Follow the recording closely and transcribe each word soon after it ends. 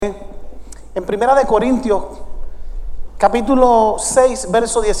En Primera de Corintios, capítulo 6,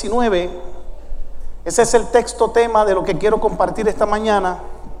 verso 19, ese es el texto tema de lo que quiero compartir esta mañana.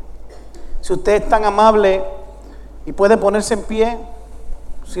 Si usted es tan amable y puede ponerse en pie,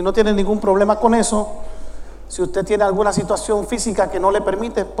 si no tiene ningún problema con eso. Si usted tiene alguna situación física que no le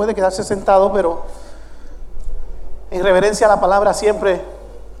permite, puede quedarse sentado, pero en reverencia a la palabra siempre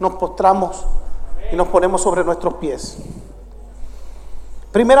nos postramos y nos ponemos sobre nuestros pies.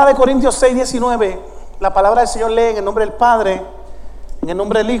 Primera de Corintios 6, 19, la palabra del Señor lee en el nombre del Padre, en el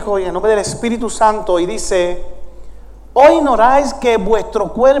nombre del Hijo y en el nombre del Espíritu Santo, y dice: ¿O ignoráis que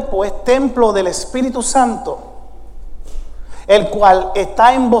vuestro cuerpo es templo del Espíritu Santo, el cual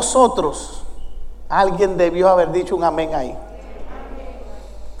está en vosotros? Alguien debió haber dicho un amén ahí.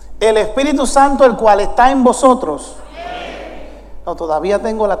 El Espíritu Santo, el cual está en vosotros. No, todavía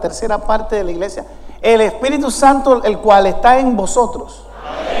tengo la tercera parte de la iglesia. El Espíritu Santo, el cual está en vosotros,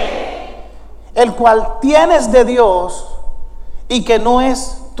 el cual tienes de Dios y que no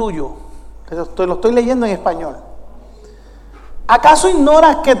es tuyo. Lo estoy leyendo en español. ¿Acaso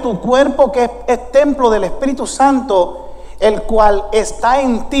ignoras que tu cuerpo que es templo del Espíritu Santo, el cual está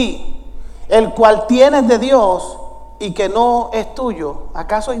en ti, el cual tienes de Dios y que no es tuyo?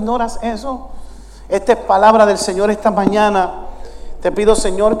 ¿Acaso ignoras eso? Esta es palabra del Señor esta mañana. Te pido,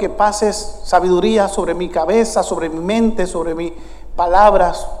 Señor, que pases sabiduría sobre mi cabeza, sobre mi mente, sobre mis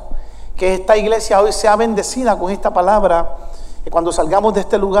palabras. Que esta iglesia hoy sea bendecida con esta palabra. Que cuando salgamos de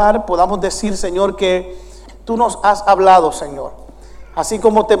este lugar podamos decir, Señor, que tú nos has hablado, Señor. Así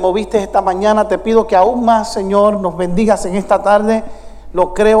como te moviste esta mañana, te pido que aún más, Señor, nos bendigas en esta tarde.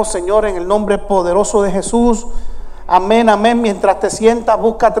 Lo creo, Señor, en el nombre poderoso de Jesús. Amén, amén. Mientras te sientas,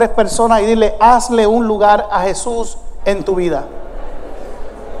 busca a 3 personas y dile: hazle un lugar a Jesús en tu vida.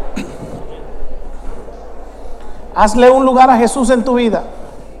 Hazle un lugar a Jesús en tu vida.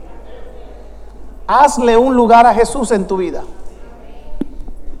 Hazle un lugar a Jesús en tu vida.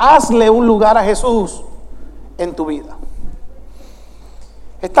 Hazle un lugar a Jesús en tu vida.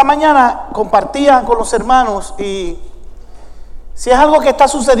 Esta mañana compartía con los hermanos, y si es algo que está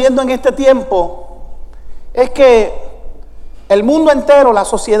sucediendo en este tiempo, es que el mundo entero, la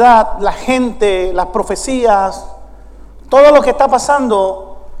sociedad, la gente, las profecías, todo lo que está pasando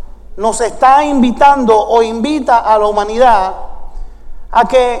nos está invitando o invita a la humanidad a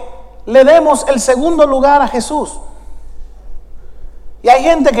que le demos el segundo lugar a Jesús. Y hay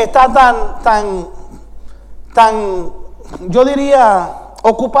gente que está tan, yo diría,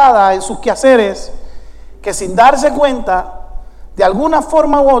 ocupada en sus quehaceres, que sin darse cuenta, de alguna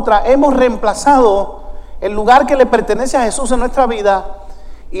forma u otra, hemos reemplazado el lugar que le pertenece a Jesús en nuestra vida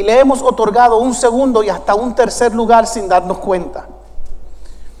y le hemos otorgado un segundo y hasta un tercer lugar sin darnos cuenta.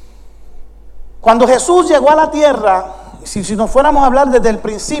 Cuando Jesús llegó a la tierra, si nos fuéramos a hablar desde el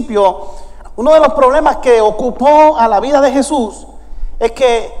principio, uno de los problemas que ocupó a la vida de Jesús es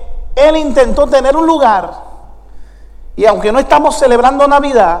que Él intentó tener un lugar, y aunque no estamos celebrando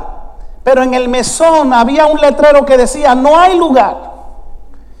Navidad, pero en el mesón había un letrero que decía: no hay lugar,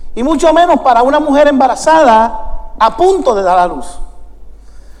 y mucho menos para una mujer embarazada a punto de dar a luz.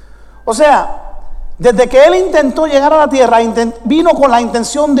 O sea, desde que Él intentó llegar a la tierra, vino con la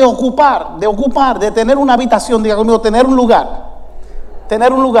intención de ocupar, de tener una habitación, diga conmigo, tener un lugar.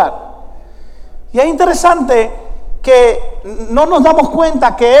 Y es interesante que no nos damos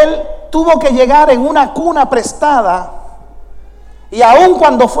cuenta que Él tuvo que llegar en una cuna prestada, y aun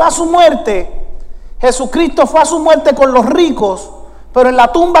cuando fue a su muerte, Jesucristo fue a su muerte con los ricos, pero en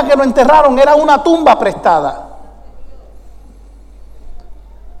la tumba que lo enterraron era una tumba prestada.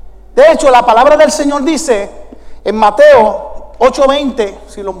 De hecho, la palabra del Señor dice en Mateo 8:20,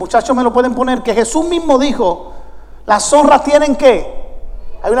 si los muchachos me lo pueden poner, que Jesús mismo dijo: las zorras tienen ¿qué?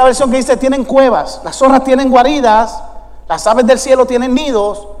 Hay una versión que dice: tienen cuevas, las zorras tienen guaridas, las aves del cielo tienen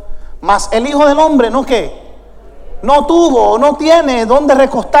nidos, mas el Hijo del Hombre no ¿qué? No tuvo o no tiene dónde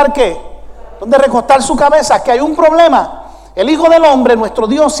recostar ¿qué? Dónde recostar su cabeza. Que hay un problema. El Hijo del Hombre, nuestro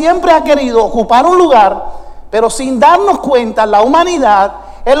Dios, siempre ha querido ocupar un lugar, pero sin darnos cuenta, la humanidad,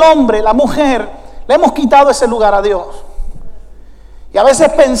 el hombre, la mujer, le hemos quitado ese lugar a Dios. Y a veces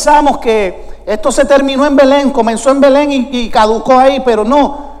pensamos que esto se terminó en Belén, comenzó en Belén y caducó ahí, pero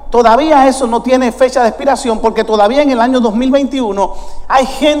no. Todavía eso no tiene fecha de expiración, porque todavía en el año 2021 hay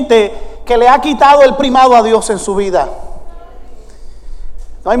gente que le ha quitado el primado a Dios en su vida.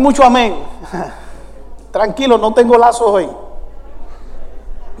 No hay mucho amén. Tranquilo, no tengo lazo hoy.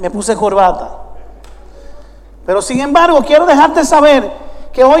 Me puse corbata. Pero sin embargo, quiero dejarte saber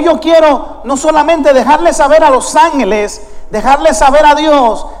que hoy yo quiero no solamente dejarle saber a los ángeles, dejarle saber a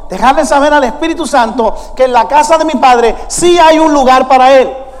Dios, dejarle saber al Espíritu Santo que en la casa de mi Padre sí hay un lugar para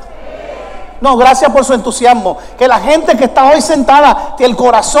Él. No, gracias por su entusiasmo. Que la gente que está hoy sentada, que el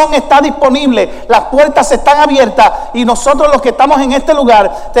corazón está disponible, las puertas están abiertas y nosotros los que estamos en este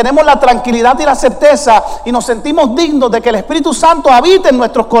lugar tenemos la tranquilidad y la certeza y nos sentimos dignos de que el Espíritu Santo habite en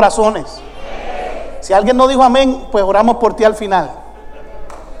nuestros corazones. Si alguien no dijo amén, pues oramos por ti al final.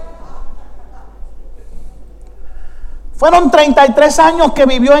 Fueron 33 años que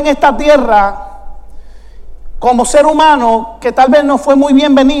vivió en esta tierra como ser humano, que tal vez no fue muy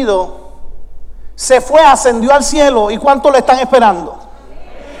bienvenido. Se fue, ascendió al cielo. ¿Y cuánto le están esperando?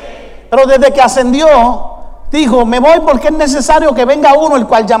 Pero desde que ascendió, dijo, me voy porque es necesario que venga uno, el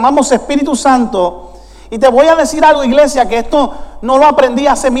cual llamamos Espíritu Santo. Y te voy a decir algo, iglesia, que esto no lo aprendí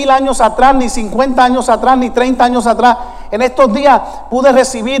hace 1000 años atrás, ni 50 años atrás, ni 30 años atrás. En estos días pude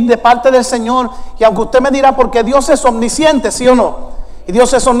recibir de parte del Señor, y aunque usted me dirá, porque Dios es omnisciente, ¿sí o no? Y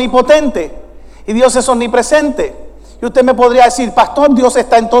Dios es omnipotente, y Dios es omnipresente. Y usted me podría decir, pastor, Dios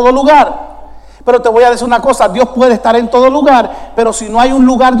está en todo lugar. Pero te voy a decir una cosa, Dios puede estar en todo lugar, pero si no hay un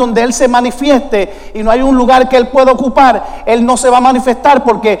lugar donde Él se manifieste y no hay un lugar que Él pueda ocupar, Él no se va a manifestar,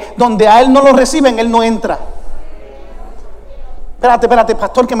 porque donde a Él no lo reciben, Él no entra. Espérate,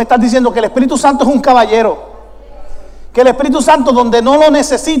 pastor, que me estás diciendo que el Espíritu Santo es un caballero. Que el Espíritu Santo, donde no lo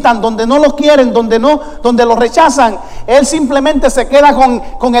necesitan, donde no lo quieren, donde lo rechazan, Él simplemente se queda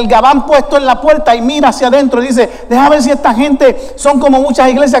con el gabán puesto en la puerta y mira hacia adentro y dice, deja ver si esta gente son como muchas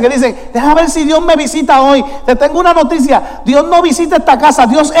iglesias que dicen, deja ver si Dios me visita hoy. Te tengo una noticia, Dios no visita esta casa,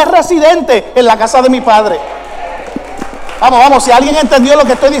 Dios es residente en la casa de mi Padre. Vamos, si alguien entendió lo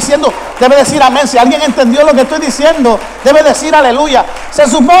que estoy diciendo, debe decir amén. Si alguien entendió lo que estoy diciendo, debe decir aleluya. Se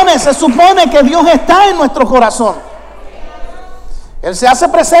supone que Dios está en nuestro corazón. Él se hace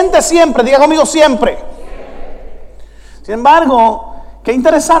presente siempre, diga conmigo siempre. Sin embargo, qué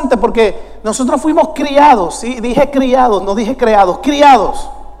interesante, porque nosotros fuimos criados, sí, dije criados, no dije creados, criados,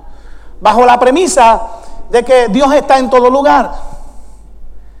 bajo la premisa de que Dios está en todo lugar.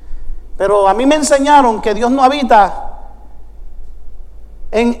 Pero a mí me enseñaron que Dios no habita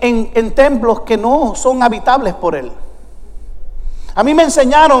en templos que no son habitables por Él. A mí me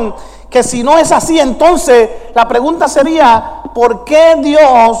enseñaron que si no es así, entonces la pregunta sería, ¿por qué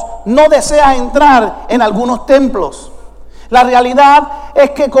Dios no desea entrar en algunos templos? La realidad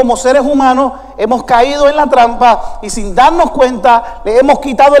es que como seres humanos hemos caído en la trampa y sin darnos cuenta le hemos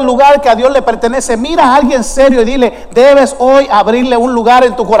quitado el lugar que a Dios le pertenece. Mira a alguien serio y dile, debes hoy abrirle un lugar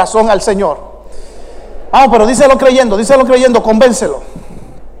en tu corazón al Señor. Vamos, pero díselo creyendo, convéncelo.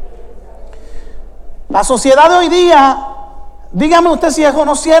 La sociedad de hoy día, dígame usted si es o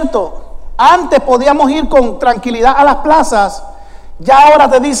no cierto. Antes podíamos ir con tranquilidad a las plazas. Ya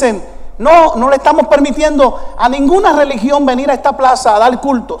ahora te dicen, no le estamos permitiendo a ninguna religión venir a esta plaza a dar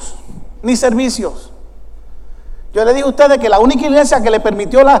cultos ni servicios. Yo le dije a ustedes que la única iglesia que le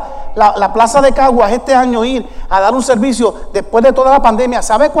permitió la plaza de Caguas este año ir a dar un servicio después de toda la pandemia.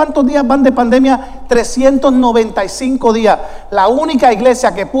 ¿Sabe cuántos días van de pandemia? 395 días. La única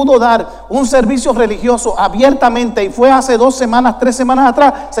iglesia que pudo dar un servicio religioso abiertamente, y fue hace 2 semanas, 3 semanas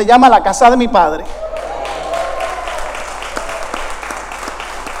atrás, se llama la casa de mi Padre.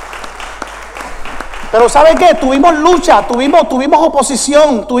 Pero ¿sabe qué? Tuvimos lucha, tuvimos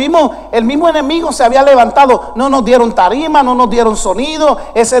oposición, el mismo enemigo se había levantado. No nos dieron tarima, no nos dieron sonido.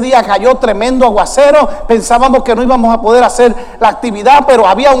 Ese día cayó tremendo aguacero. Pensábamos que no íbamos a poder hacer la actividad, pero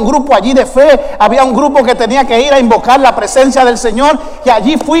había un grupo allí de fe, había un grupo que tenía que ir a invocar la presencia del Señor. Y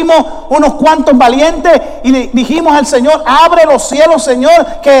allí fuimos unos cuantos valientes y le dijimos al Señor, abre los cielos,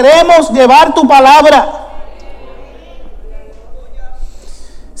 Señor, queremos llevar tu palabra.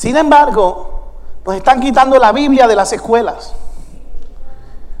 Sin embargo, nos están quitando la Biblia de las escuelas.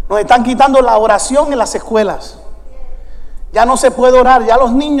 Nos están quitando la oración en las escuelas. Ya no se puede orar. Ya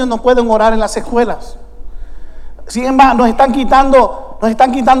los niños no pueden orar en las escuelas. Sin embargo, nos están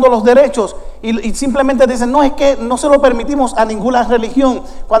quitando los derechos. Y simplemente dicen, no, es que no se lo permitimos a ninguna religión.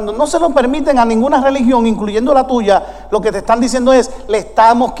 Cuando no se lo permiten a ninguna religión, incluyendo la tuya, lo que te están diciendo es, le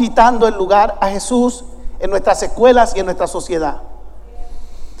estamos quitando el lugar a Jesús en nuestras escuelas y en nuestra sociedad.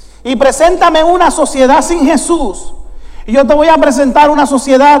 Y preséntame una sociedad sin Jesús, y yo te voy a presentar una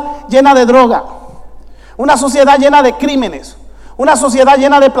sociedad llena de droga, una sociedad llena de crímenes, una sociedad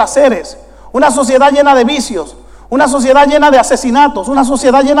llena de placeres, una sociedad llena de vicios, una sociedad llena de asesinatos, una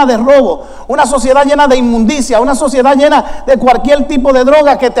sociedad llena de robo, una sociedad llena de inmundicia, una sociedad llena de cualquier tipo de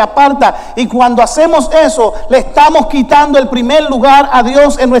droga que te aparta. Y cuando hacemos eso, le estamos quitando el primer lugar a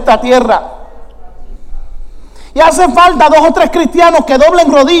Dios en nuestra tierra. Y hace falta 2 o 3 cristianos que doblen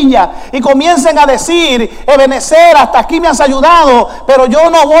rodillas y comiencen a decir: Ebenezer, hasta aquí me has ayudado, pero yo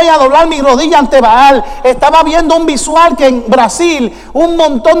no voy a doblar mi rodilla ante Baal. Estaba viendo un visual que en Brasil un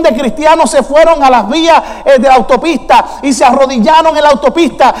montón de cristianos se fueron a las vías de la autopista y se arrodillaron en la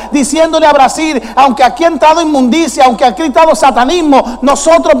autopista diciéndole a Brasil: aunque aquí ha entrado inmundicia, aunque aquí ha entrado satanismo,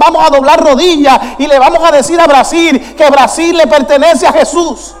 nosotros vamos a doblar rodillas y le vamos a decir a Brasil que Brasil le pertenece a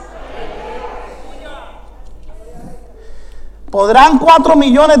Jesús. ¿Podrán 4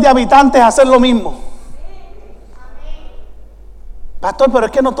 millones de habitantes hacer lo mismo? Pastor, pero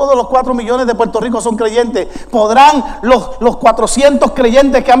es que no todos los 4 millones de Puerto Rico son creyentes. ¿Podrán los 400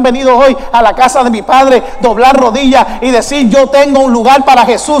 creyentes que han venido hoy a la casa de mi padre doblar rodillas y decir: yo tengo un lugar para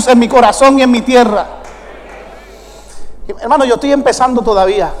Jesús en mi corazón y en mi tierra? Hermano, yo estoy empezando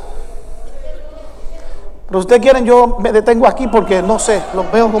todavía. Pero si ustedes quieren, yo me detengo aquí porque no sé,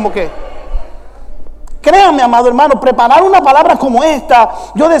 los veo como que... Créanme, amado hermano, preparar una palabra como esta,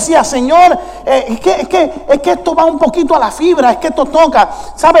 yo decía: Señor, es que esto va un poquito a la fibra, es que esto toca.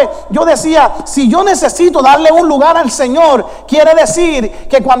 ¿Sabe? Yo decía, si yo necesito darle un lugar al Señor, quiere decir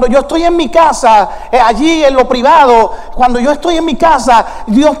que cuando yo estoy en mi casa, allí en lo privado, cuando yo estoy en mi casa,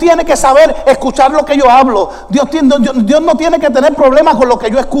 Dios tiene que saber escuchar lo que yo hablo. Dios no tiene que tener problemas con lo que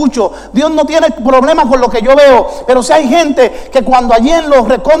yo escucho. Dios no tiene problemas con lo que yo veo. Pero si hay gente que cuando allí en los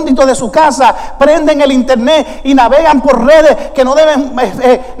recónditos de su casa prenden el internet y navegan por redes que no deben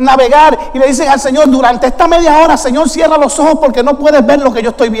navegar, y le dicen al Señor: durante esta media hora, Señor, cierra los ojos porque no puedes ver lo que yo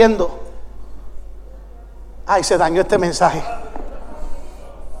estoy viendo. Ay, se dañó este mensaje.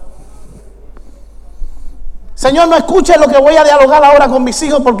 Señor, no escuches lo que voy a dialogar ahora con mis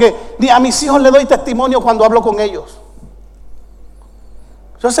hijos, porque a mis hijos les doy testimonio cuando hablo con ellos.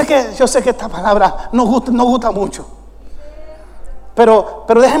 Yo sé que esta palabra no gusta mucho. Pero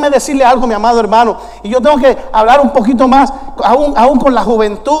déjeme decirle algo, mi amado hermano, y yo tengo que hablar un poquito más, aún con la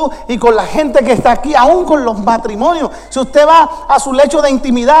juventud y con la gente que está aquí, aún con los matrimonios. Si usted va a su lecho de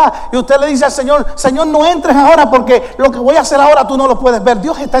intimidad y usted le dice al Señor: Señor, no entres ahora porque lo que voy a hacer ahora tú no lo puedes ver.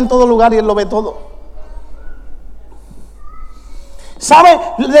 Dios está en todo lugar y Él lo ve todo. ¿Sabe?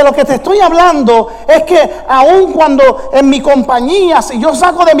 De lo que te estoy hablando es que aun cuando en mi compañía, si yo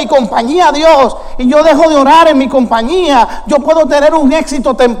saco de mi compañía a Dios y yo dejo de orar en mi compañía, yo puedo tener un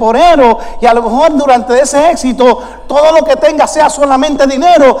éxito temporero, y a lo mejor durante ese éxito todo lo que tenga sea solamente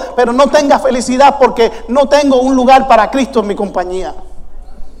dinero, pero no tenga felicidad porque no tengo un lugar para Cristo en mi compañía.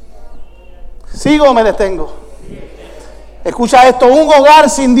 ¿Sigo o me detengo? Escucha esto: un hogar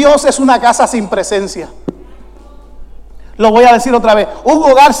sin Dios es una casa sin presencia. Lo voy a decir otra vez: un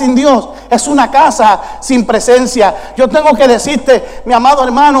hogar sin Dios es una casa sin presencia. Yo tengo que decirte, mi amado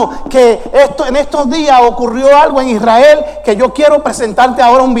hermano, que en estos días ocurrió algo en Israel que yo quiero presentarte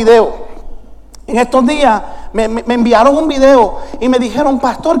ahora un video. En estos días me enviaron un video y me dijeron: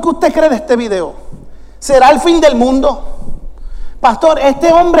 pastor, ¿qué usted cree de este video? ¿Será el fin del mundo? Pastor,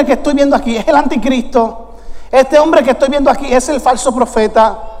 este hombre que estoy viendo aquí es el anticristo. Este hombre que estoy viendo aquí es el falso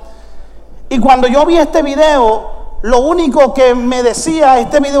profeta. Y cuando yo vi este video, lo único que me decía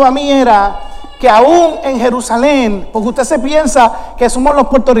este video a mí era que aún en Jerusalén, porque usted se piensa que somos los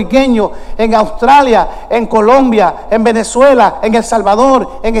puertorriqueños, en Australia, en Colombia, en Venezuela, en El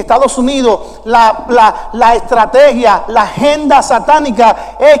Salvador, en Estados Unidos, la estrategia, la agenda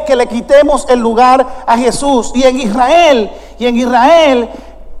satánica es que le quitemos el lugar a Jesús. Y en Israel,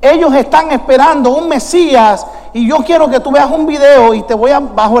 ellos están esperando un Mesías. Y yo quiero que tú veas un video y te voy a,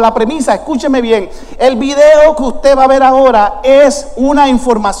 bajo la premisa, escúcheme bien. El video que usted va a ver ahora es una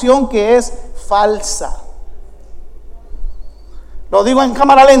información que es falsa. Lo digo en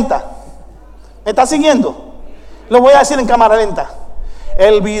cámara lenta. ¿Me está siguiendo? Lo voy a decir en cámara lenta.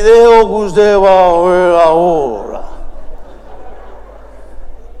 El video que usted va a ver ahora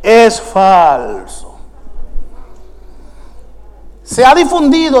es falso. Se ha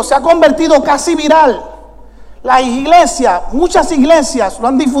difundido, se ha convertido casi viral. Las iglesias, muchas iglesias lo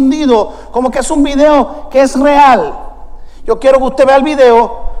han difundido como que es un video que es real. Yo quiero que usted vea el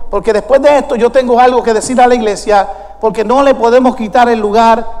video, porque después de esto yo tengo algo que decir a la iglesia, porque no le podemos quitar el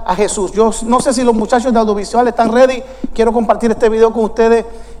lugar a Jesús. Yo no sé si los muchachos de audiovisual están ready. Quiero compartir este video con ustedes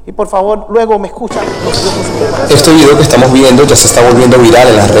y por favor luego me escuchan. Este video que estamos viendo ya se está volviendo viral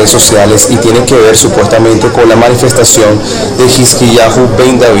en las redes sociales y tiene que ver supuestamente con la manifestación de Hizkiyahu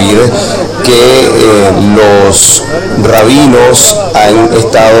ben David, que los rabinos han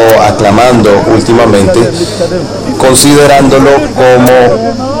estado aclamando últimamente, considerándolo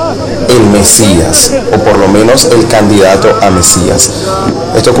como el Mesías, o por lo menos el candidato a Mesías.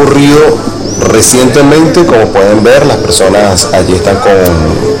 Esto ha ocurrido recientemente, como pueden ver, las personas allí están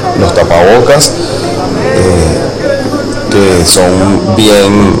con los tapabocas, que son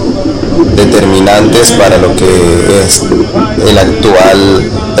bien determinantes para lo que es el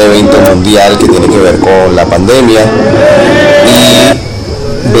actual evento mundial que tiene que ver con la pandemia. Y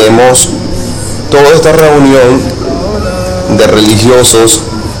vemos toda esta reunión de religiosos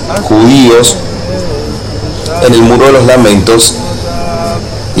judíos en el Muro de los Lamentos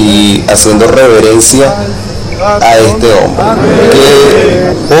y haciendo reverencia a este hombre,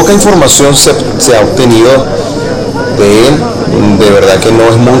 que poca información se ha obtenido de él. De verdad que no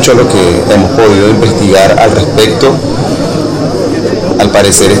es mucho lo que hemos podido investigar al respecto. Al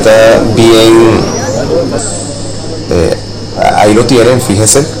parecer está bien, ahí lo tienen,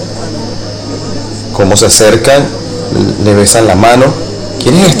 fíjense cómo se acercan, le besan la mano.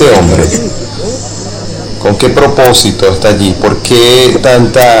 ¿Quién es este hombre? ¿Con qué propósito está allí? ¿Por qué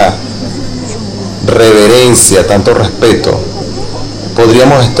tanta reverencia, tanto respeto?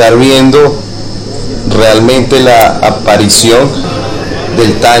 Podríamos estar viendo realmente la aparición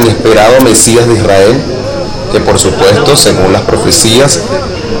del tan esperado Mesías de Israel, que por supuesto, según las profecías,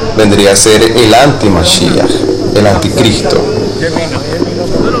 vendría a ser el anti-Mashiach, el anticristo.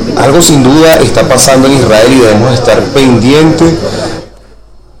 Algo sin duda está pasando en Israel y debemos estar pendientes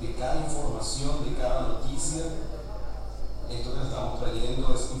de cada información, de cada noticia. Esto que estamos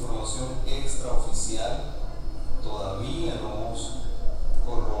trayendo es información extraoficial. Todavía no hemos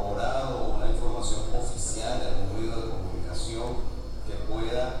corroborado una información oficial de algún medio de comunicación que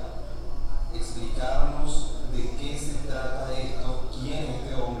pueda explicarnos de qué se trata esto, quién es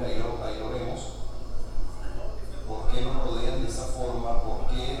este hombre. Ahí lo vemos. ¿Por qué nos rodean de esa forma? ¿Por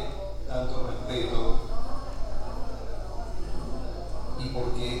qué tanto respeto? ¿Y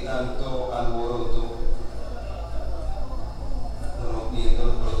por qué tanto alboroto? Rompiendo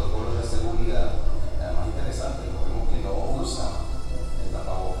los protocolos de seguridad. Además, interesante, lo vemos que no usan el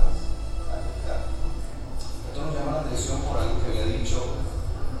tapabocas. Esto nos llama la atención por algo que había dicho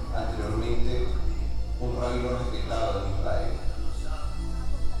anteriormente un rabino respetado en Israel.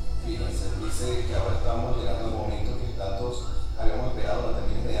 Fíjense, dice que ahora estamos llegando al momento que tantos habíamos esperado durante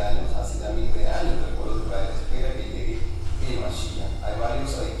miles de años. Hace ya miles de años el pueblo de Israel espera que llegue el Mashiach. Hay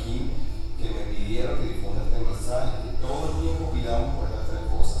varios aquí que me pidieron que difunda este mensaje, que todo el tiempo pidamos por estas tres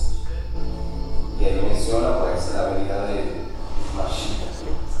cosas. Y ahí menciona pues la venida de Mashiach.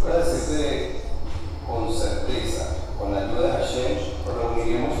 Voy a decirte con certeza, con la ayuda de Hashem, nos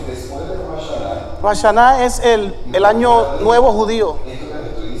reuniremos después de Rosh Hashanah. Rosh Hashanah es el año nuevo judío. Esto que te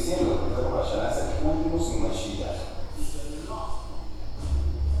estoy diciendo, que Rosh Hashanah es el último sin Mashiach.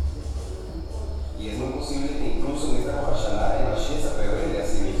 Y es muy posible que incluso en esta Rosh Hashanah el Mashiach se revele a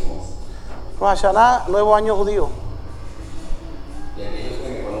sí mismo. Rosh Hashanah, nuevo año judío. Y aquellos que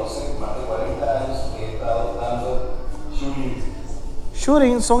me conocen más de 40 años he estado dando Shurim.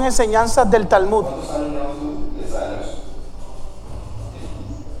 Shurim son enseñanzas del Talmud. ¿Cuántos años llevas tú? 10 años.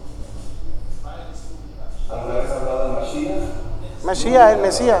 ¿Alguna vez has hablado del Mashiach? Mesías, el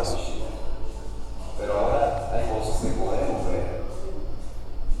Mesías. Pero ahora hay cosas que podemos ver.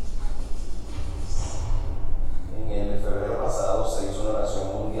 En el febrero pasado se hizo una oración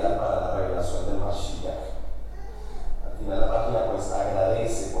mundial para la revelación del Mashiach. Al final la página pues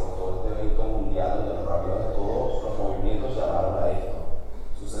agradece por todo este evento mundial donde los rabinos de todos los movimientos llamaron a esto.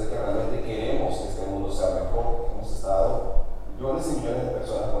 Sucede que realmente queremos que este mundo sea mejor. Hemos estado millones y millones de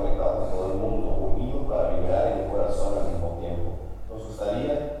personas conectadas en todo el mundo, unidos para vibrar en el corazón al mismo tiempo. Nos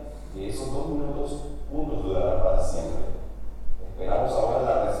gustaría que esos 2 minutos juntos duraran para siempre. Esperamos ahora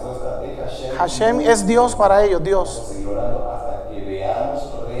la respuesta de Hashem. Hashem es Dios para ellos, Dios. Vamos a seguir orando hasta que veamos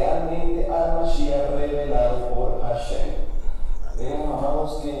realmente al Mashiach revelado por Hashem. Vemos,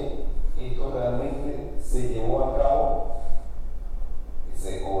 amados, que esto realmente se llevó a cabo,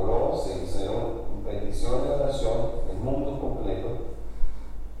 se oró, se hicieron peticiones de oración del mundo completo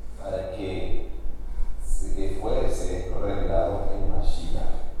para que fuese revelado el Mashiach.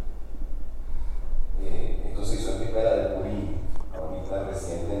 Esto se hizo en víspera del Purim, ahorita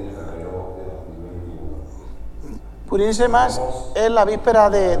reciente en febrero de 2021. Purim Shemash es la víspera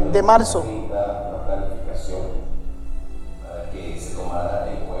de marzo. Una planificación para que se tomara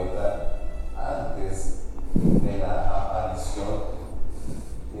en cuenta antes de la aparición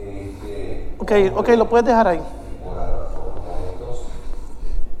de este. Ok, lo puedes dejar ahí.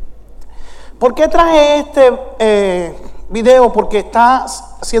 ¿Por qué traje este video? Porque está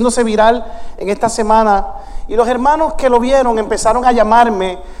haciéndose viral en esta semana. Y los hermanos que lo vieron empezaron a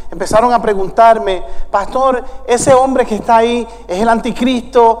llamarme, empezaron a preguntarme: pastor, ese hombre que está ahí es el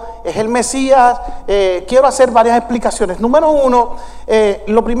anticristo, es el Mesías. Quiero hacer varias explicaciones. Número uno,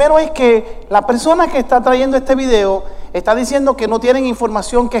 lo primero es que la persona que está trayendo este video está diciendo que no tienen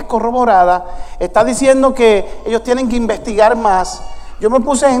información que es corroborada, está diciendo que ellos tienen que investigar más. Yo me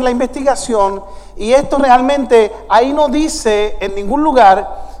puse en la investigación y esto realmente, ahí no dice en ningún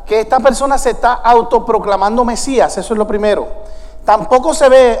lugar que esta persona se está autoproclamando Mesías, eso es lo primero. Tampoco se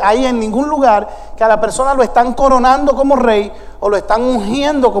ve ahí en ningún lugar que a la persona lo están coronando como rey o lo están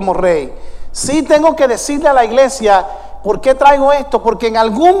ungiendo como rey. Sí tengo que decirle a la iglesia, ¿por qué traigo esto? Porque en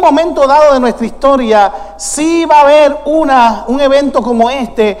algún momento dado de nuestra historia sí va a haber un evento como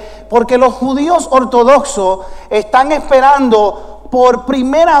este, porque los judíos ortodoxos están esperando por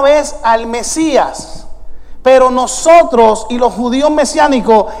primera vez al Mesías. Pero nosotros y los judíos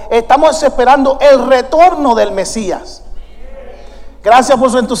mesiánicos estamos esperando el retorno del Mesías. Gracias por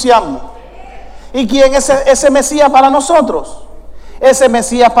su entusiasmo. ¿Y quién es ese Mesías para nosotros? Ese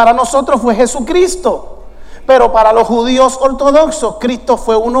Mesías para nosotros fue Jesucristo. Pero para los judíos ortodoxos, Cristo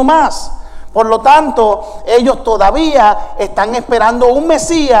fue uno más. Por lo tanto, ellos todavía están esperando un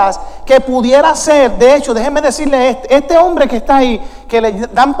Mesías que pudiera ser. De hecho, déjenme decirle, este hombre que está ahí, que le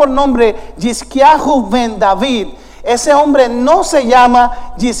dan por nombre Yizkiyahu ben David, ese hombre no se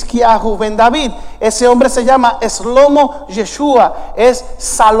llama Yizkiyahu ben David, ese hombre se llama Shlomo Yeshua, es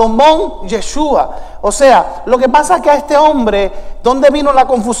Salomón Yeshua. O sea, lo que pasa es que a este hombre, ¿dónde vino la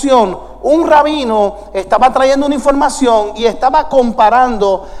confusión? Un rabino estaba trayendo una información y estaba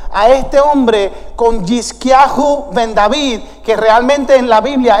comparando a este hombre con Yizkiyahu ben David, que realmente en la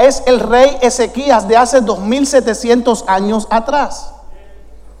Biblia es el rey Ezequías de hace 2700 años atrás.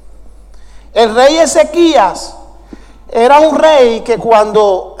 El rey Ezequías era un rey que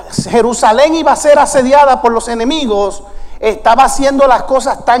cuando Jerusalén iba a ser asediada por los enemigos, estaba haciendo las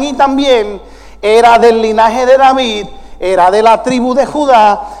cosas tan y tan bien, era del linaje de David, era de la tribu de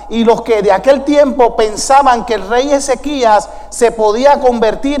Judá, y los que de aquel tiempo pensaban que el rey Ezequías se podía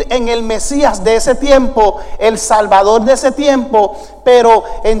convertir en el Mesías de ese tiempo, el Salvador de ese tiempo. Pero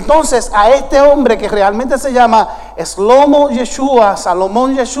entonces a este hombre que realmente se llama Shlomo Yeshua,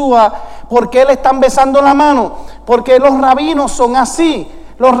 Salomón Yeshua, ¿por qué le están besando la mano? Porque los rabinos son así.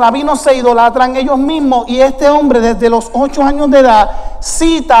 Los rabinos se idolatran ellos mismos, y este hombre desde los 8 años de edad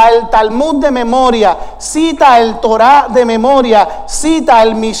cita el Talmud de memoria, cita el Torah de memoria, cita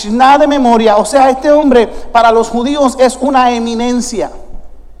el Mishnah de memoria. O sea, este hombre para los judíos es una eminencia.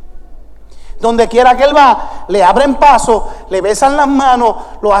 Donde quiera que él va, le abren paso, le besan las manos,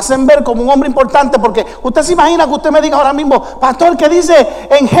 lo hacen ver como un hombre importante. Porque usted se imagina que usted me diga ahora mismo, pastor, ¿qué dice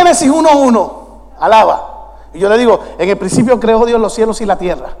en Génesis 1:1? Alaba. Y yo le digo, en el principio creó Dios los cielos y la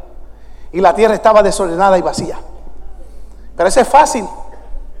tierra. Y la tierra estaba desordenada y vacía. Pero eso es fácil.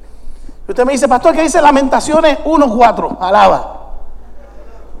 Y usted me dice, pastor, ¿qué dice Lamentaciones 1:4? Alaba.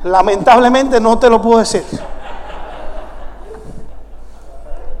 Lamentablemente no te lo puedo decir.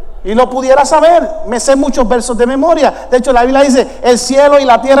 Y lo pudiera saber, me sé muchos versos de memoria. De hecho, la Biblia dice, el cielo y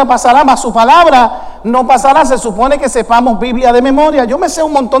la tierra pasarán, mas su palabra no pasará. Se supone que sepamos Biblia de memoria. Yo me sé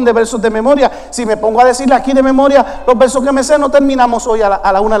un montón de versos de memoria. Si me pongo a decirle aquí de memoria los versos que me sé, no terminamos hoy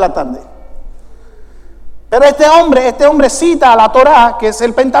a la 1 de la tarde. Pero este hombre cita a la Torah, que es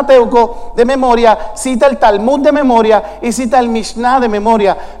el Pentateuco de memoria, cita el Talmud de memoria y cita el Mishnah de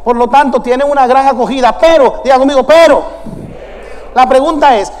memoria. Por lo tanto, tiene una gran acogida. Pero, diga conmigo, pero la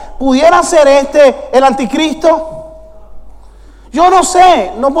pregunta es, ¿pudiera ser este el anticristo? Yo no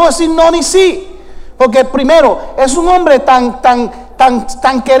sé, no puedo decir no ni sí, porque primero es un hombre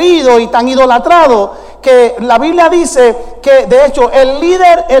tan querido y tan idolatrado que la Biblia dice que de hecho el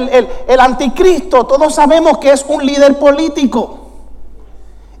líder, el anticristo, todos sabemos que es un líder político.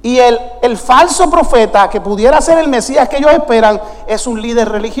 Y el falso profeta que pudiera ser el Mesías que ellos esperan es un líder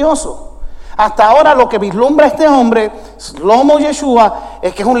religioso. Hasta ahora lo que vislumbra este hombre, Shlomo Yeshua,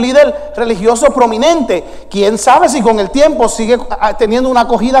 es que es un líder religioso prominente. Quién sabe si con el tiempo sigue teniendo una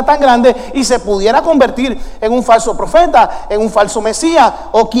acogida tan grande y se pudiera convertir en un falso profeta, en un falso Mesías.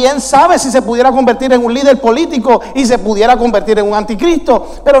 O quién sabe si se pudiera convertir en un líder político y se pudiera convertir en un anticristo.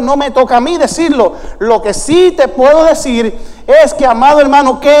 Pero no me toca a mí decirlo. Lo que sí te puedo decir es que, amado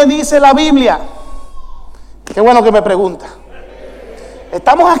hermano, ¿qué dice la Biblia? Qué bueno que me pregunta.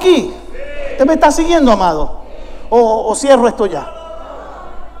 ¿Estamos aquí? ¿Usted me está siguiendo, amado? ¿O cierro esto ya?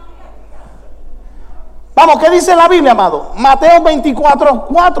 Vamos, ¿qué dice la Biblia, amado? Mateo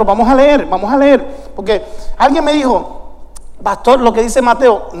 24:4. Vamos a leer. Porque alguien me dijo, pastor, lo que dice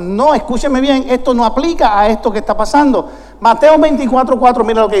Mateo, no, escúcheme bien, esto no aplica a esto que está pasando. Mateo 24:4,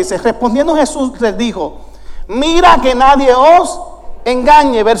 mira lo que dice. Respondiendo Jesús les dijo, mira que nadie os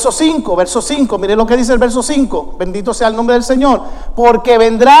engañe. Verso 5, mire lo que dice el verso 5. Bendito sea el nombre del Señor. Porque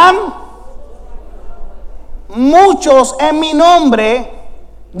vendrán muchos en mi nombre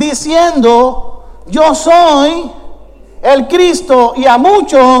diciendo, yo soy el Cristo, y a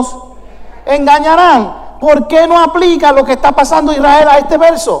muchos engañarán. ¿Por qué no aplica lo que está pasando Israel a este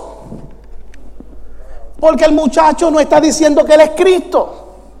verso? Porque el muchacho no está diciendo que él es Cristo.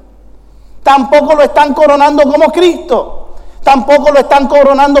 Tampoco lo están coronando como Cristo. Tampoco lo están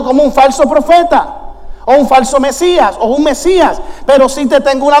coronando como un falso profeta, o un falso Mesías, o un Mesías. Pero sí te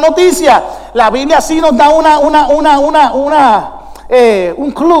tengo una noticia. La Biblia sí nos da un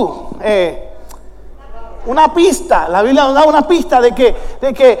clue, una pista. La Biblia nos da una pista de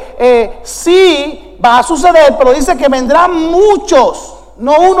que sí va a suceder, pero dice que vendrán muchos,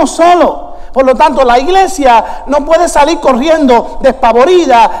 no uno solo. Por lo tanto, la iglesia no puede salir corriendo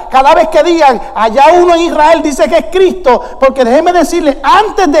despavorida cada vez que digan, allá uno en Israel dice que es Cristo, porque déjeme decirle,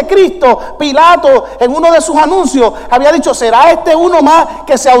 antes de Cristo, Pilato en uno de sus anuncios había dicho, ¿será este uno más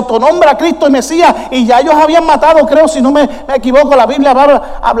que se autonombra Cristo y Mesías? Y ya ellos habían matado, creo, si no me equivoco, la Biblia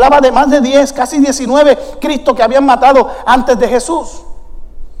hablaba de más de 10, casi 19 Cristos que habían matado antes de Jesús.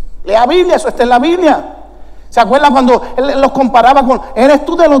 Lea Biblia, eso está en la Biblia. ¿Se acuerdan cuando él los comparaba con, ¿eres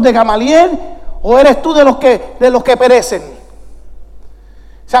tú de los de Gamaliel o eres tú de los que perecen?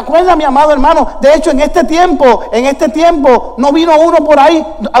 ¿Se acuerdan, mi amado hermano? De hecho, en este tiempo no vino uno por ahí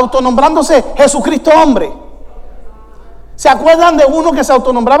autonombrándose Jesucristo hombre. ¿Se acuerdan de uno que se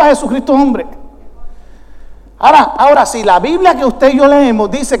autonombraba Jesucristo hombre? Ahora, si la Biblia que usted y yo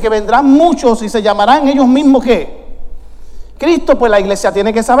leemos dice que vendrán muchos y se llamarán ellos mismos ¿qué? Cristo, pues la iglesia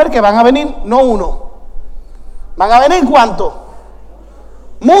tiene que saber que van a venir no uno. ¿Van a venir cuántos?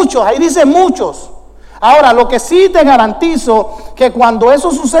 Muchos, ahí dice muchos. Ahora, lo que sí te garantizo, que cuando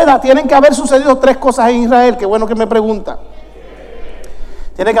eso suceda, tienen que haber sucedido 3 cosas en Israel. Qué bueno que me preguntan.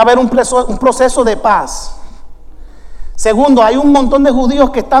 Tiene que haber un proceso de paz. Segundo, hay un montón de judíos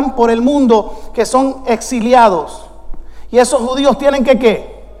que están por el mundo, que son exiliados. Y esos judíos tienen que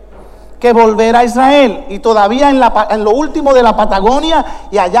 ¿qué? Que volver a Israel. Y todavía en lo último de la Patagonia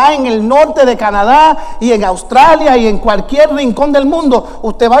y allá en el norte de Canadá y en Australia y en cualquier rincón del mundo,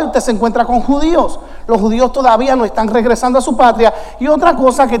 usted va y usted se encuentra con judíos. Los judíos todavía no están regresando a su patria. Y otra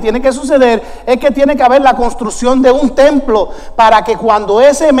cosa que tiene que suceder es que tiene que haber la construcción de un templo para que cuando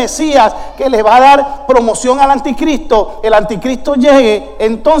ese Mesías que le va a dar promoción al anticristo, el anticristo llegue,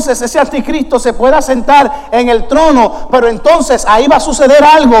 entonces ese anticristo se pueda sentar en el trono. Pero entonces ahí va a suceder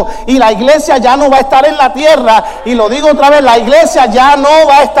algo y la iglesia ya no va a estar en la tierra. Y lo digo otra vez, la iglesia ya no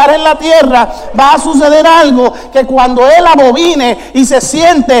va a estar en la tierra. Va a suceder algo, que cuando él abobine y se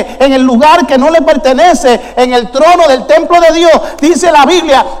siente en el lugar que no le pertenece, en el trono del templo de Dios, dice la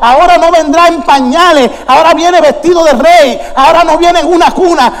Biblia, ahora no vendrá en pañales, ahora viene vestido de rey, ahora no viene en una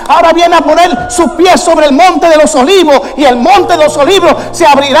cuna, ahora viene a poner sus pies sobre el monte de los olivos, y el monte de los olivos se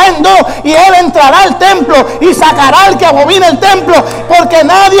abrirá en dos, y él entrará al templo y sacará al que abomina el templo, porque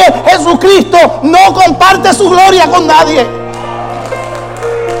nadie, Jesucristo, no comparte su gloria con nadie.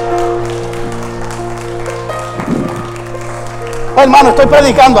 Oh, hermano, estoy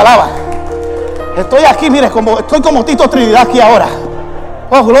predicando, alaba. Estoy aquí, mire, estoy como Tito Trinidad aquí ahora.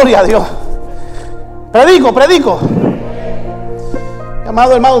 Oh, gloria a Dios. Predico.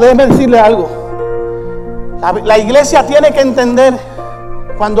 Amado hermano, déjeme decirle algo. La iglesia tiene que entender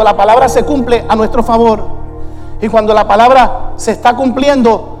cuando la palabra se cumple a nuestro favor y cuando la palabra se está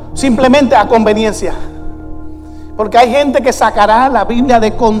cumpliendo simplemente a conveniencia. Porque hay gente que sacará la Biblia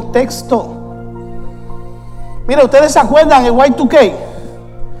de contexto. Mire, ustedes se acuerdan el Y2K.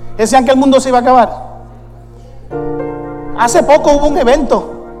 Decían que el mundo se iba a acabar. Hace poco hubo un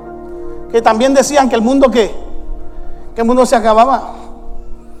evento que también decían que el mundo que el mundo se acababa.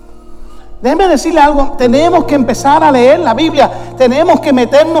 Déjenme decirle algo, tenemos que empezar a leer la Biblia, tenemos que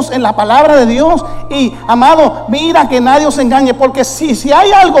meternos en la palabra de Dios y, amado, mira que nadie os engañe, porque si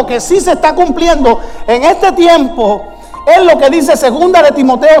hay algo que sí se está cumpliendo en este tiempo, es lo que dice 2 de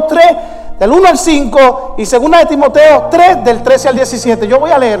Timoteo 3, del 1 al 5, y 2 de Timoteo 3, del 13 al 17. Yo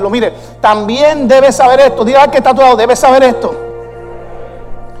voy a leerlo, mire, también debes saber esto, diga al que está a tu lado, debes saber esto.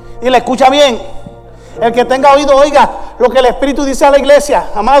 Y le escucha bien, el que tenga oído oiga lo que el Espíritu dice a la iglesia.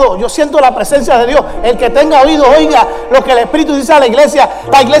 Amado, yo siento la presencia de Dios. El que tenga oído oiga lo que el Espíritu dice a la iglesia.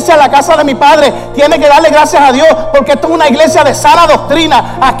 La iglesia, la casa de mi Padre, tiene que darle gracias a Dios, porque esto es una iglesia de sana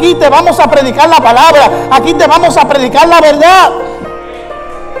doctrina. Aquí te vamos a predicar la palabra, aquí te vamos a predicar la verdad.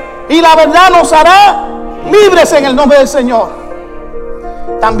 Y la verdad nos hará libres en el nombre del Señor.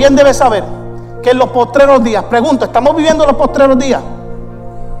 También debes saber que en los postreros días, pregunto, ¿estamos viviendo los postreros días?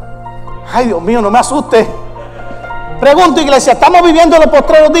 Ay, Dios mío, no me asuste. Pregunto, iglesia, ¿estamos viviendo los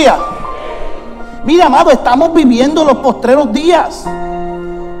postreros días? Mira, amado, estamos viviendo los postreros días.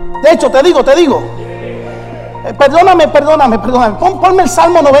 De hecho, te digo, Perdóname. Ponme el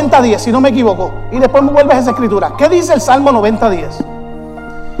Salmo 90:10, si no me equivoco. Y después me vuelves a esa escritura. ¿Qué dice el Salmo 90:10?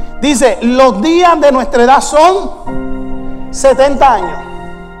 Dice, los días de nuestra edad son 70 años.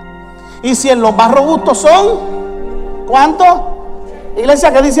 Y si en los más robustos son, ¿cuánto?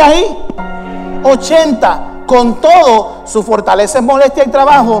 Iglesia, ¿qué dice ahí? 80. Con todo, su fortaleza es molestia y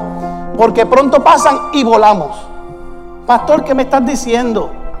trabajo, porque pronto pasan y volamos. Pastor, ¿qué me estás diciendo?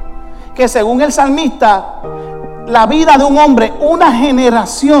 Que según el salmista, la vida de un hombre, una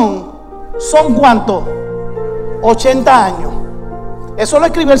generación, son ¿cuánto? 80 años. Eso lo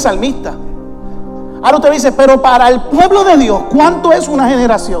escribe el salmista. Ahora usted dice, pero para el pueblo de Dios, ¿cuánto es una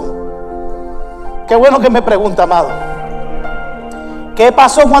generación? Qué bueno que me pregunta, amado. ¿Qué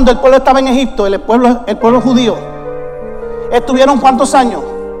pasó cuando el pueblo estaba en Egipto? El pueblo judío. ¿Estuvieron cuántos años?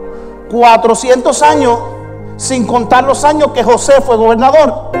 400 años, sin contar los años que José fue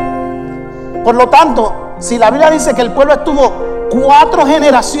gobernador. Por lo tanto, si la Biblia dice que el pueblo estuvo 4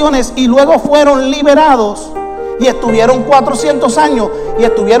 generaciones y luego fueron liberados y estuvieron 400 años y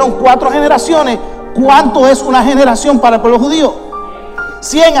estuvieron 4 generaciones, ¿cuánto es una generación para el pueblo judío?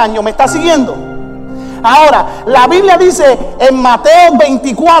 100 años. ¿Me está siguiendo? Ahora, la Biblia dice en Mateo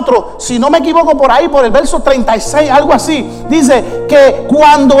 24, si no me equivoco por ahí, por el verso 36, algo así, dice que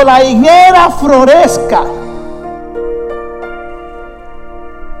cuando la higuera florezca,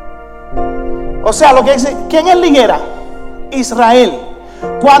 o sea, lo que dice, ¿quién es la higuera? Israel.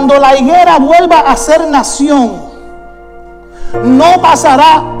 Cuando la higuera vuelva a ser nación, no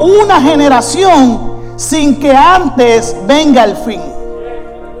pasará una generación sin que antes venga el fin.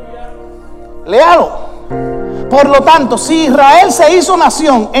 Léalo. Por lo tanto, si Israel se hizo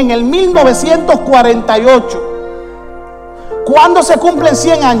nación en el 1948, ¿cuándo se cumplen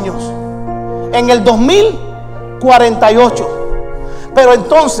 100 años? En el 2048. Pero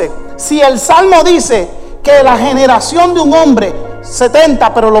entonces, si el Salmo dice que la generación de un hombre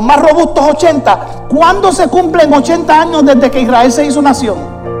 70, pero los más robustos 80, ¿cuándo se cumplen 80 años desde que Israel se hizo nación?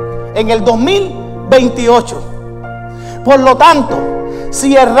 En el 2028. Por lo tanto,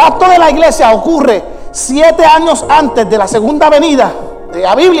 si el rapto de la iglesia ocurre 7 años antes de la segunda venida de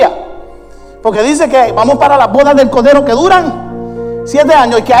la Biblia, porque dice que vamos para las bodas del Cordero que duran 7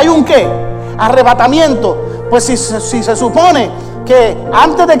 años y que hay un ¿qué? Arrebatamiento. Pues si se supone que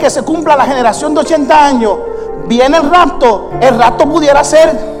antes de que se cumpla la generación de 80 años viene el rapto pudiera ser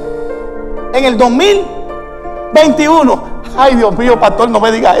en el 2021. Ay, Dios mío, pastor, no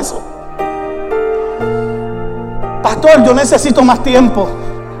me diga eso. Pastor, yo necesito más tiempo.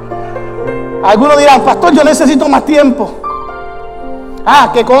 Algunos dirán, pastor, yo necesito más tiempo.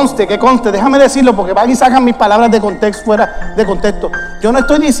 Que conste, déjame decirlo, porque van y sacan mis palabras de contexto, fuera de contexto. Yo no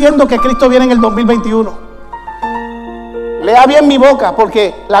estoy diciendo que Cristo viene en el 2021. Lea bien mi boca,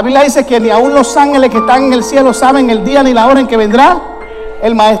 porque la Biblia dice que ni aún los ángeles que están en el cielo saben el día ni la hora en que vendrá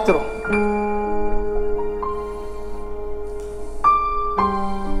el Maestro.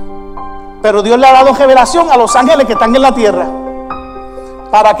 Pero Dios le ha dado revelación a los ángeles que están en la tierra,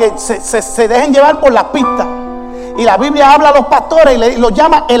 para que se dejen llevar por las pistas. Y la Biblia habla a los pastores y los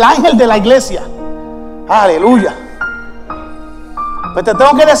llama el ángel de la iglesia. Aleluya. Pues te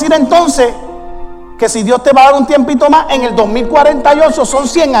tengo que decir entonces que si Dios te va a dar un tiempito más, en el 2048 son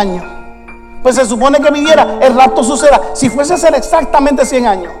 100 años. Pues se supone que viniera, el rapto suceda. Si fuese a ser exactamente 100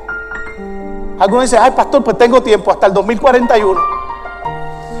 años. Algunos dicen, ay pastor, pues tengo tiempo hasta el 2041.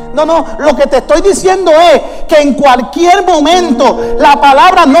 No, lo que te estoy diciendo es que en cualquier momento la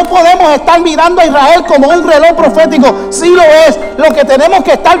palabra, no podemos estar mirando a Israel como un reloj profético. Sí lo es. Lo que tenemos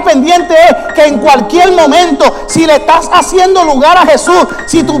que estar pendiente es que en cualquier momento, si le estás haciendo lugar a Jesús,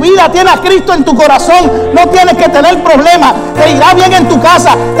 si tu vida tiene a Cristo en tu corazón, no tienes que tener problemas. Te irá bien en tu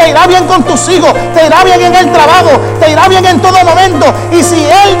casa, te irá bien con tus hijos, te irá bien en el trabajo, te irá bien en todo momento. Y si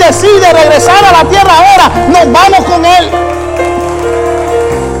Él decide regresar a la tierra ahora, nos vamos con Él.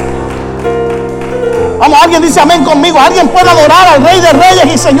 Vamos, alguien dice amén conmigo. Alguien puede adorar al Rey de Reyes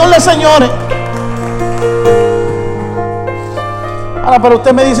y Señor de Señores. Ahora, pero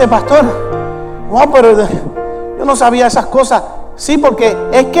usted me dice, pastor, no, pero yo no sabía esas cosas. Sí, porque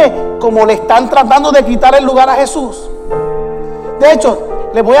es que como le están tratando de quitar el lugar a Jesús. De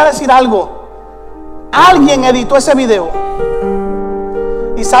hecho, les voy a decir algo. Alguien editó ese video.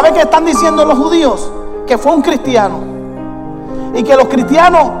 ¿Y sabe qué están diciendo los judíos? Que fue un cristiano. Y que los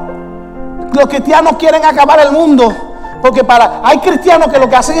cristianos quieren acabar el mundo, porque hay cristianos que lo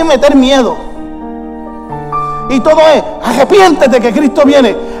que hacen es meter miedo. Y todo es, arrepiéntete que Cristo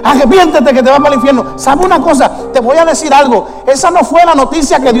viene, arrepiéntete que te vas para el infierno. ¿Sabe una cosa? Te voy a decir algo. Esa no fue la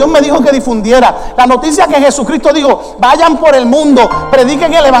noticia que Dios me dijo que difundiera. La noticia que Jesucristo dijo: vayan por el mundo,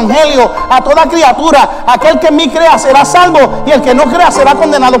 prediquen el evangelio a toda criatura. Aquel que en mí crea será salvo y el que no crea será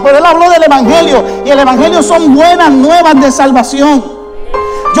condenado. Pero él habló del evangelio, y el evangelio son buenas nuevas de salvación.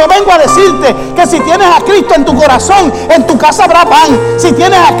 Yo vengo a decirte que si tienes a Cristo en tu corazón, en tu casa habrá pan. Si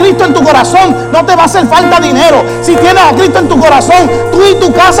tienes a Cristo en tu corazón, no te va a hacer falta dinero. Si tienes a Cristo en tu corazón, tú y tu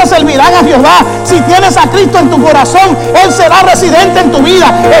casa servirán a Jehová. Si tienes a Cristo en tu corazón, Él será residente en tu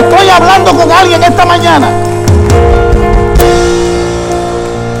vida. Estoy hablando con alguien esta mañana.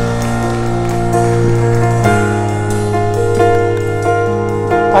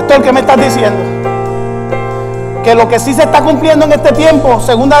 Pastor, ¿qué me estás diciendo? Que lo que sí se está cumpliendo en este tiempo,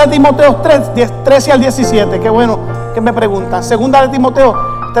 segunda de Timoteo 3, 13 al 17. Qué bueno que me preguntan. Segunda de Timoteo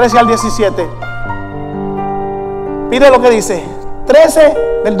 13 al 17. Mire lo que dice.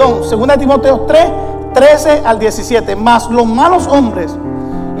 Segunda de Timoteo 3, 13 al 17. Mas los malos hombres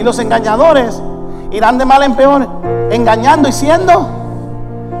y los engañadores irán de mal en peor, engañando y siendo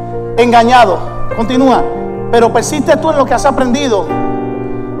engañados. Continúa. Pero persiste tú en lo que has aprendido.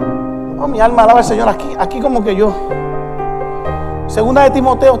 Oh, mi alma alaba al Señor. Aquí como que yo. Segunda de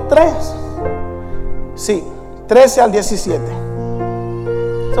Timoteo 3. Sí, 13 al 17.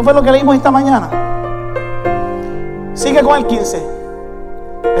 Eso fue lo que leímos esta mañana. Sigue con el 15.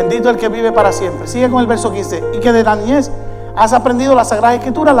 Bendito el que vive para siempre. Sigue con el verso 15. Y que de la niñez has aprendido las sagradas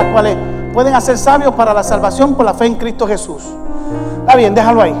escrituras, las cuales pueden hacer sabios para la salvación por la fe en Cristo Jesús. Está bien,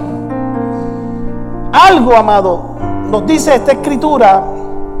 déjalo ahí. Algo, amado, nos dice esta escritura.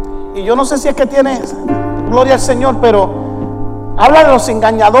 Y yo no sé si es que tiene, gloria al Señor, pero habla de los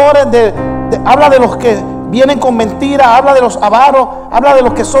engañadores, habla de los que vienen con mentiras, habla de los avaros, habla de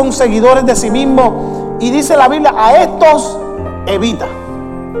los que son seguidores de sí mismos. Y dice la Biblia: a estos evita.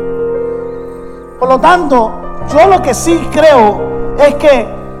 Por lo tanto, yo lo que sí creo es que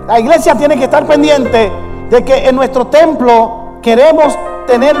la iglesia tiene que estar pendiente de que en nuestro templo queremos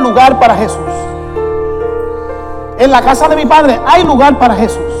tener lugar para Jesús. En la casa de mi Padre hay lugar para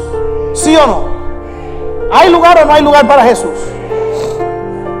Jesús. ¿Sí o no? ¿Hay lugar o no hay lugar para Jesús?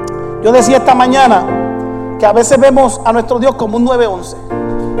 Yo decía esta mañana que a veces vemos a nuestro Dios como un 911.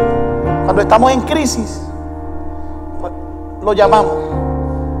 Cuando estamos en crisis, pues, lo llamamos.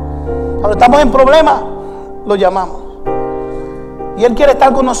 Cuando estamos en problemas, lo llamamos. Y Él quiere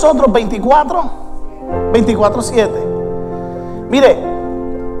estar con nosotros 24/7. Mire,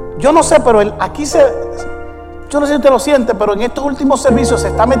 yo no sé, pero yo no sé si usted lo siente, pero en estos últimos servicios se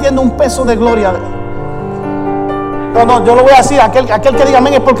está metiendo un peso de gloria. No, yo lo voy a decir, aquel que diga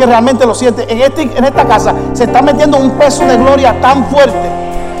amén es porque realmente lo siente. En esta casa se está metiendo un peso de gloria tan fuerte.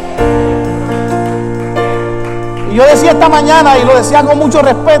 Y yo decía esta mañana, y lo decía con mucho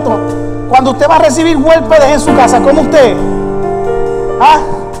respeto: cuando usted va a recibir huéspedes en su casa, ¿cómo usted?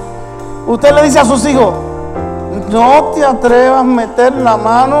 Usted le dice a sus hijos: no te atrevas a meter la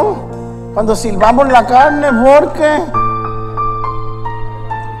mano cuando sirvamos la carne, porque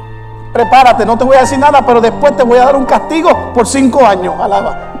prepárate, no te voy a decir nada, pero después te voy a dar un castigo por 5 años.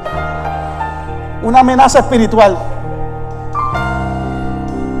 Alaba. Una amenaza espiritual.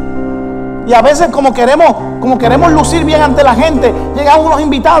 Y a veces como queremos lucir bien ante la gente, llegan unos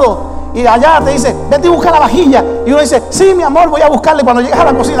invitados y allá te dice: vete y busca la vajilla. Y uno dice: sí, mi amor, voy a buscarle. Cuando llegas a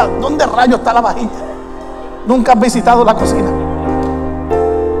la cocina, ¿dónde rayos está la vajilla? Nunca has visitado la cocina.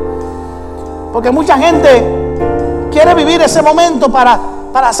 Porque mucha gente quiere vivir ese momento para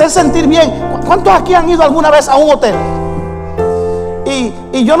hacer sentir bien. ¿Cuántos aquí han ido alguna vez a un hotel?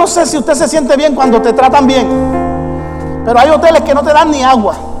 Y yo no sé si usted se siente bien cuando te tratan bien, pero hay hoteles que no te dan ni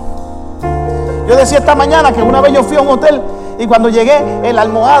agua. Yo decía esta mañana que una vez yo fui a un hotel y cuando llegué, en la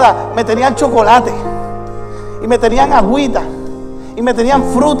almohada me tenían chocolate y me tenían agüita y me tenían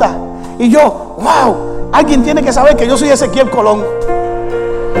fruta. Y yo, wow, alguien tiene que saber que yo soy Ezequiel Colón.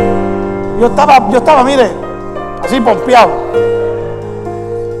 Yo estaba, mire, así pompeado.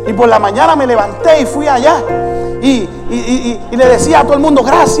 Y por la mañana me levanté y fui allá. Y le decía a todo el mundo: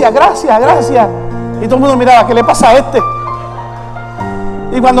 gracias, gracias, gracias. Y todo el mundo miraba: ¿qué le pasa a este?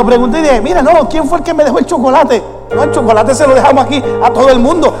 Y cuando pregunté, dije: mire, no, ¿quién fue el que me dejó el chocolate? No, el chocolate se lo dejamos aquí a todo el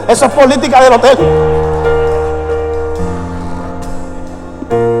mundo. Eso es política del hotel.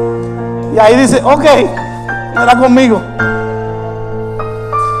 Y ahí dice: ok, no era conmigo.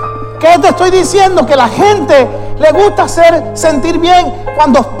 ¿Qué te estoy diciendo? Que la gente le gusta hacer sentir bien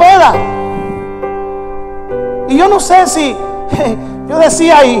cuando hospeda. Y yo no sé si, yo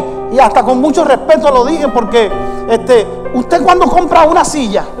decía, y hasta con mucho respeto lo dije, porque usted cuando compra una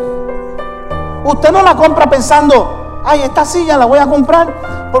silla, usted no la compra pensando: ay, esta silla la voy a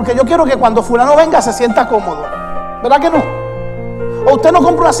comprar Porque yo quiero que cuando fulano venga se sienta cómodo. ¿Verdad que no? O usted no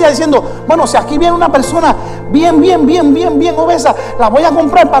compra una silla diciendo, bueno, si aquí viene una persona bien obesa, la voy a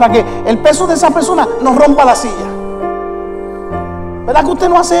comprar para que el peso de esa persona no rompa la silla. ¿Verdad que usted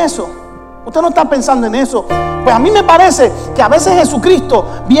no hace eso? Usted no está pensando en eso. Pues a mí me parece que a veces Jesucristo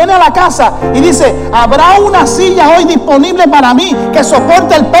viene a la casa y dice, habrá una silla hoy disponible para mí que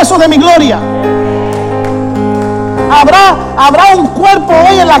soporte el peso de mi gloria. Habrá un cuerpo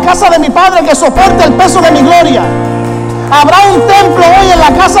hoy en la casa de mi Padre que soporte el peso de mi gloria. Habrá un templo hoy en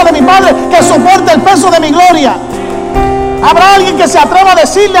la casa de mi Padre que soporte el peso de mi gloria. Habrá alguien que se atreva a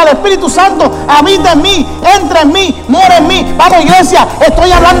decirle al Espíritu Santo, habita en mí, entra en mí, mora en mí. Vamos, iglesia,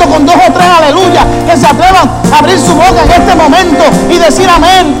 estoy hablando con 2 o 3 aleluya, que se atrevan a abrir su boca en este momento y decir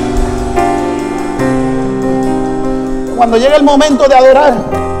amén. Cuando llega el momento de adorar,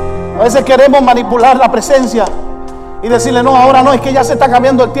 a veces queremos manipular la presencia y decirle, no, ahora no, es que ya se está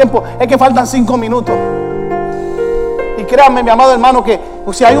cambiando el tiempo, es que faltan 5 minutos. Y créanme, mi amado hermano, que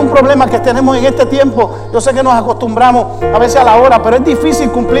si hay un problema que tenemos en este tiempo, yo sé que nos acostumbramos a veces a la hora, pero es difícil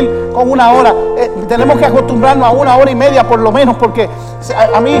cumplir con una hora. Tenemos que acostumbrarnos a 1 hora y media por lo menos, porque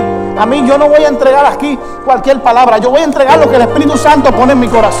a mí yo no voy a entregar aquí cualquier palabra, yo voy a entregar lo que el Espíritu Santo pone en mi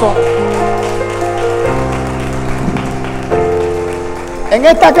corazón. En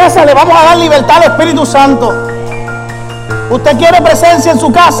esta casa le vamos a dar libertad al Espíritu Santo. Usted quiere presencia en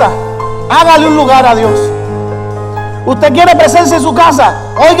su casa, hágale un lugar a Dios. Usted quiere presencia en su casa,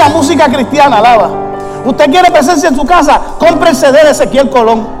 oiga música cristiana, alaba. Usted quiere presencia en su casa, compre el CD de Ezequiel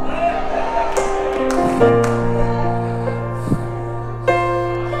Colón.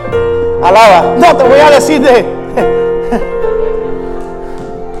 Alaba. No, te voy a decir de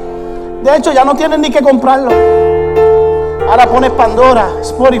hecho, ya no tienen ni que comprarlo. Ahora pones Pandora,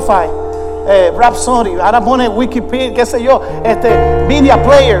 Spotify, Rhapsody, ahora pone Wikipedia, qué sé yo, Media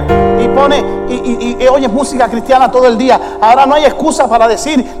Player, y pone y oye música cristiana todo el día. Ahora no hay excusa para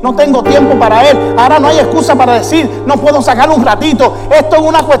decir no tengo tiempo para él. Ahora no hay excusa para decir no puedo sacar un ratito. Esto es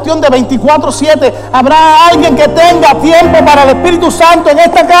una cuestión de 24/7. Habrá alguien que tenga tiempo para el Espíritu Santo en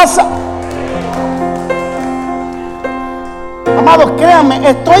esta casa. Amados, créanme,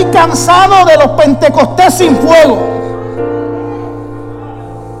 estoy cansado de los Pentecostés sin fuego.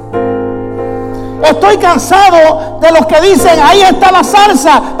 Estoy cansado de los que dicen, ahí está la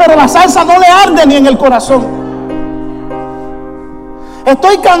salsa, pero la salsa no le arde ni en el corazón.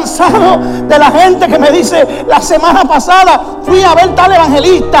 Estoy cansado de la gente que me dice, la semana pasada fui a ver tal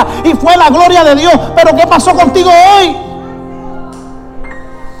evangelista y fue la gloria de Dios, pero ¿qué pasó contigo hoy?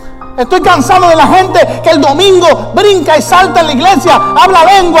 Estoy cansado de la gente que el domingo brinca y salta en la iglesia, habla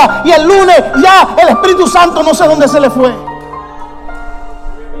lengua y el lunes ya el Espíritu Santo no sé dónde se le fue.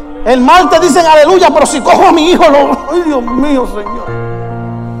 El martes dicen aleluya, pero si cojo a mi hijo, ay Dios mío, Señor.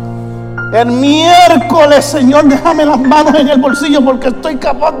 El miércoles, Señor, déjame las manos en el bolsillo porque estoy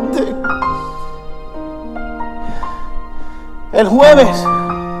capaz de. El jueves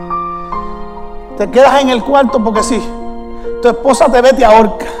te quedas en el cuarto porque si tu esposa te ve te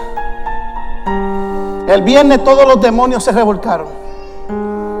ahorca. El viernes todos los demonios se revolcaron.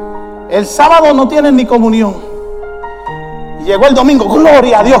 El sábado no tienen ni comunión. Y llegó el domingo,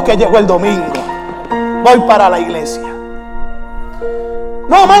 gloria a Dios que llegó el domingo. Voy para la iglesia.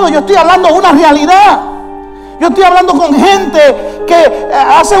 No, hermano, yo estoy hablando de una realidad. Yo estoy hablando con gente que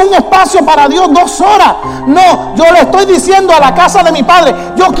hace un espacio para Dios 2 horas. No, yo le estoy diciendo a la casa de mi Padre,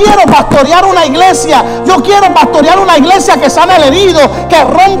 yo quiero pastorear una iglesia. Yo quiero pastorear una iglesia que sana al herido, que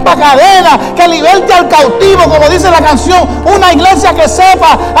rompa cadenas, que liberte al cautivo, como dice la canción. Una iglesia que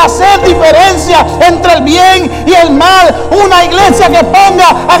sepa hacer diferencia entre el bien y el mal. Una iglesia que ponga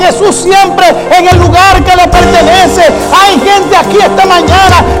a Jesús siempre en el lugar que le pertenece. Hay gente aquí esta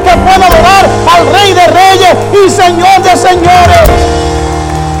mañana que puede adorar al Rey de Reyes y Señor de señores.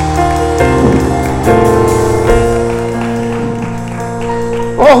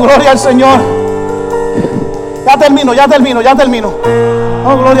 Oh, gloria al Señor. Ya termino.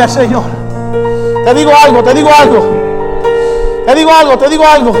 Oh, gloria al Señor. Te digo algo.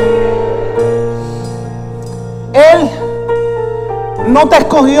 Él no te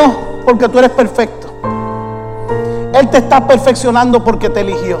escogió porque tú eres perfecto. Él te está perfeccionando porque te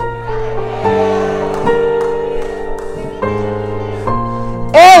eligió.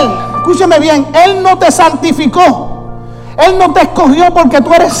 Él, escúcheme bien, Él no te santificó. Él no te escogió porque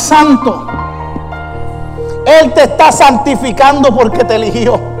tú eres santo. Él te está santificando porque te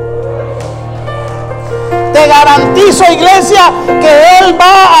eligió. Te garantizo, iglesia, que Él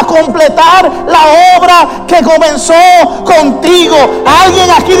va a completar la obra que comenzó contigo. Alguien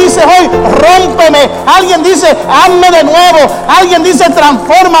aquí dice hoy, rómpeme. Alguien dice, hazme de nuevo. Alguien dice,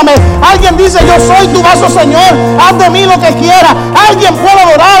 transfórmame. Alguien dice, yo soy tu vaso, Señor, haz de mí lo que quieras. Alguien puede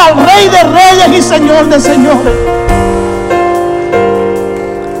adorar al Rey de Reyes y Señor de Señores.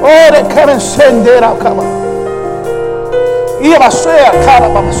 Ore que me encenderá acaba. Y va a ser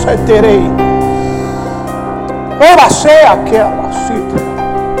cara para sentiré. Va a ser que amacita.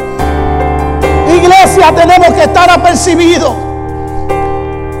 Iglesia, tenemos que estar apercibidos.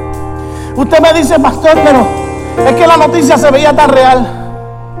 Usted me dice, pastor, pero es que la noticia se veía tan real.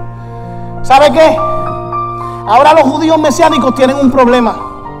 ¿Sabe qué? Ahora los judíos mesiánicos tienen un problema,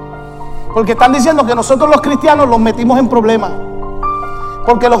 porque están diciendo que nosotros los cristianos los metimos en problemas,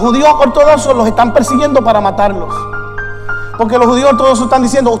 porque los judíos ortodoxos los están persiguiendo para matarlos. Porque los judíos ortodoxos están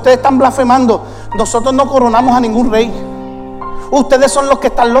diciendo, ustedes están blasfemando, nosotros no coronamos a ningún rey, ustedes son los que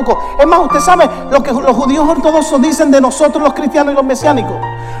están locos. Es más, usted sabe lo que los judíos ortodoxos dicen de nosotros los cristianos y los mesiánicos.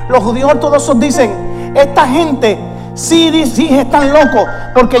 Los judíos ortodoxos dicen, esta gente sí están locos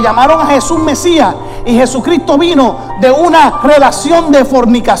porque llamaron a Jesús Mesías y Jesucristo vino de una relación de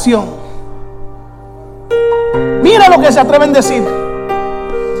fornicación. Mira lo que se atreven a decir.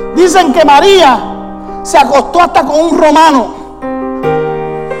 Dicen que María se acostó hasta con un romano.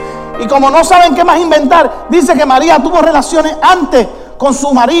 Y como no saben qué más inventar, dice que María tuvo relaciones antes con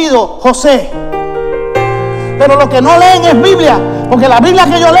su marido José. Pero lo que no leen es Biblia, porque la Biblia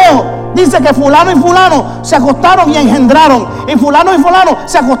que yo leo dice que fulano y fulano se acostaron y engendraron, y fulano y fulano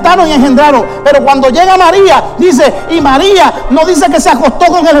se acostaron y engendraron. Pero cuando llega María, dice, y María no dice que se acostó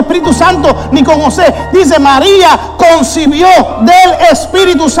con el Espíritu Santo ni con José, dice María concibió del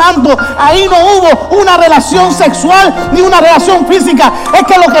Espíritu Santo. Ahí no hubo una relación sexual ni una relación física. Es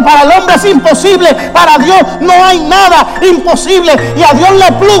que lo que para el hombre es imposible, para Dios no hay nada imposible. Y a Dios le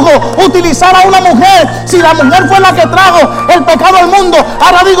plugo utilizar a una mujer. Si la mujer fue la que trajo el pecado al mundo,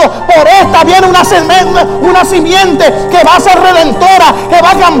 ahora digo, por esta viene una simiente que va a ser redentora, que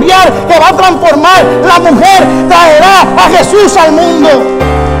va a cambiar, que va a transformar. La mujer traerá a Jesús al mundo.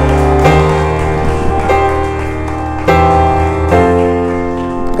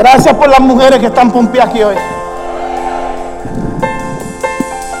 Gracias por las mujeres que están pompeadas aquí hoy.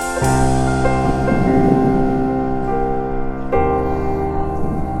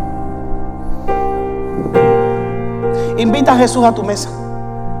 Invita a Jesús a tu mesa.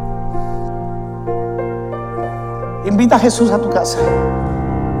 Invita a Jesús a tu casa.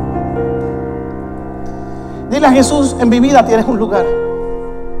 Dile a Jesús, en mi vida tienes un lugar.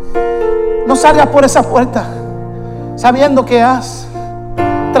 No salgas por esa puerta sabiendo que has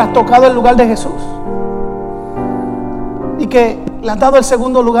trastocado el lugar de Jesús y que le has dado el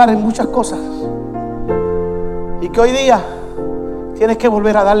segundo lugar en muchas cosas, y que hoy día tienes que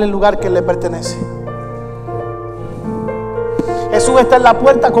volver a darle el lugar que le pertenece. Jesús está en la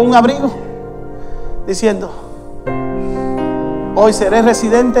puerta con un abrigo diciendo, hoy seré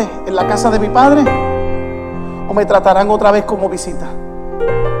residente en la casa de mi Padre, o me tratarán otra vez como visita.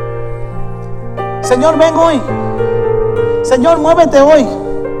 Señor, ven hoy. Señor, muévete hoy.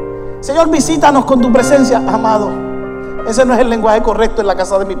 Señor, visítanos con tu presencia, amado. Ese no es el lenguaje correcto en la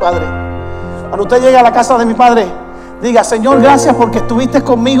casa de mi Padre. Cuando usted llegue a la casa de mi Padre, diga, Señor, gracias porque estuviste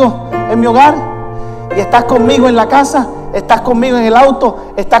conmigo en mi hogar, y estás conmigo en la casa, estás conmigo en el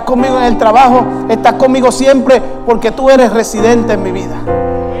auto, estás conmigo en el trabajo, estás conmigo siempre, porque tú eres residente en mi vida.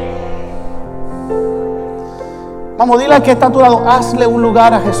 Vamos, dile al que está a tu lado, hazle un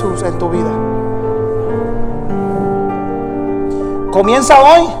lugar a Jesús en tu vida. Comienza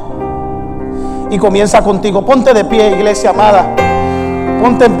hoy y comienza contigo. Ponte de pie, iglesia amada.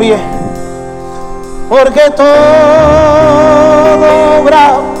 Ponte en pie. Porque todo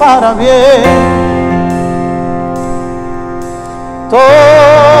obra para bien. Todo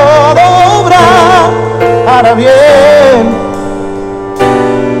obra para bien.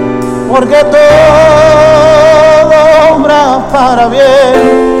 Porque todo obra para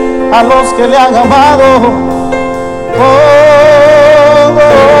bien a los que le han amado. Todo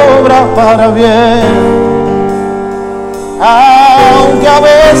obra para bien. Aunque a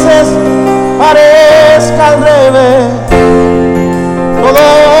veces parezca al revés, todo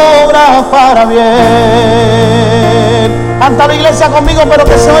obra para bien. Canta la iglesia conmigo, pero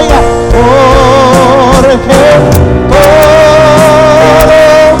que se oiga. Porque todo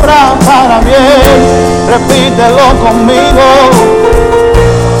obra para bien. Repítelo conmigo.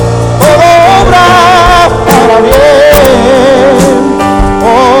 Todo obra para bien.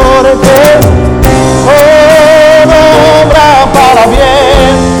 Porque todo obra para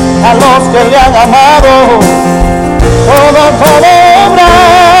bien a los que le han amado. Todo obra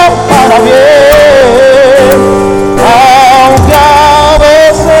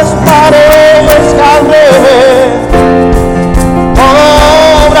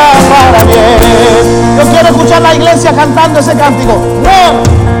 1,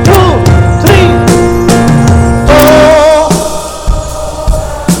 2, 3. Todo.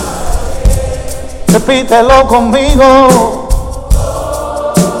 Repítelo conmigo.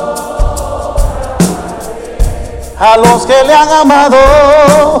 A los que le han amado,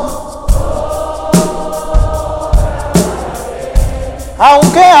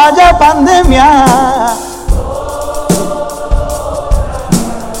 aunque haya pandemia,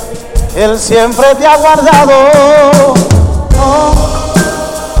 Él siempre te ha guardado. Oh.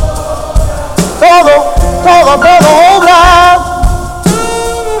 Todo obra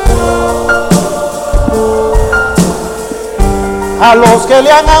a los que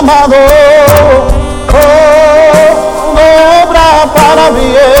le han amado. Todo obra para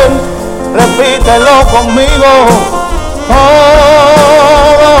bien. Repítelo conmigo. Todo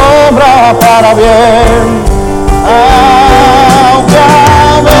obra para bien. Aunque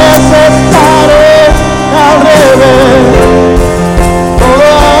a veces parezca al revés, todo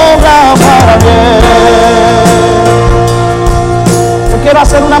obra para bien. Yo quiero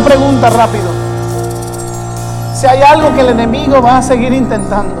hacer una pregunta rápido. Si hay algo que el enemigo va a seguir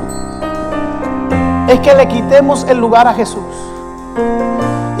intentando, es que le quitemos el lugar a Jesús.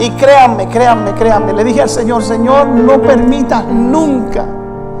 Y créanme, le dije al Señor, Señor, no permitas nunca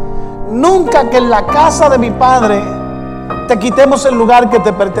que en la casa de mi Padre te quitemos el lugar que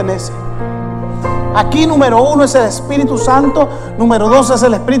te pertenece. Aquí número 1 es el Espíritu Santo, número 2 es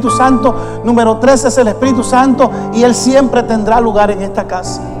el Espíritu Santo, número 3 es el Espíritu Santo, y Él siempre tendrá lugar en esta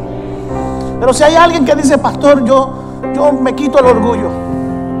casa. Pero si hay alguien que dice, pastor, yo me quito el orgullo,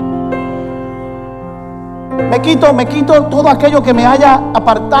 me quito todo aquello que me haya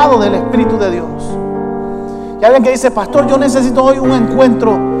apartado del Espíritu de Dios. Y alguien que dice, pastor, yo necesito hoy un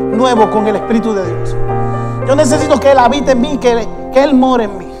encuentro nuevo con el Espíritu de Dios. Yo necesito que Él habite en mí, que Él more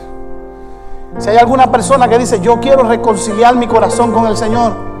en mí. Si hay alguna persona que dice, yo quiero reconciliar mi corazón con el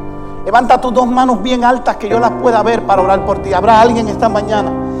Señor, levanta tus dos manos bien altas que yo las pueda ver para orar por ti. Habrá alguien esta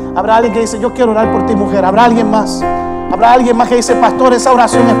mañana, habrá alguien que dice, yo quiero orar por ti, mujer. Habrá alguien más que dice, pastor, esa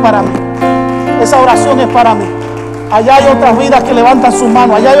oración es para mí. Esa oración es para mí. Allá hay otras vidas que levantan su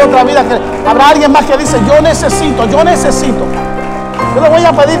mano. Allá hay otras vidas que... Habrá alguien más que dice, yo necesito. Yo les voy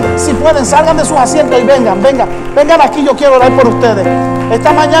a pedir, si pueden, salgan de sus asientos y vengan aquí, yo quiero orar por ustedes.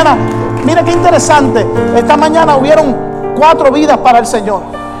 Esta mañana, mire qué interesante, esta mañana hubieron 4 vidas para el Señor.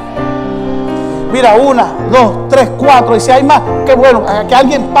 Mira, 1, 2, 3, 4. Y si hay más, qué bueno, que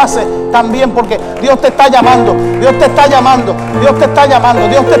alguien pase también, porque Dios te está llamando. Dios te está llamando. Dios te está llamando.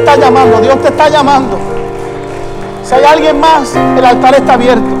 Dios te está llamando. Dios te está llamando. Si hay alguien más, el altar está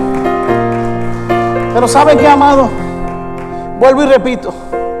abierto. Pero ¿sabe qué, amado? Vuelvo y repito.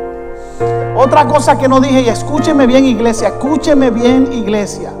 Otra cosa que no dije, y escúcheme bien, iglesia.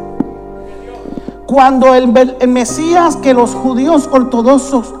 Cuando el Mesías, que los judíos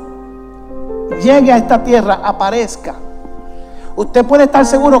ortodoxos llegue a esta tierra, aparezca, usted puede estar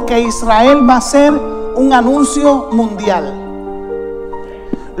seguro que Israel va a ser un anuncio mundial.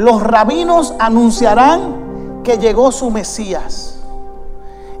 Los rabinos anunciarán que llegó su Mesías.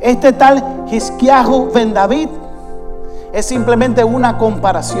 Este tal Hizquiyahu ben David es simplemente una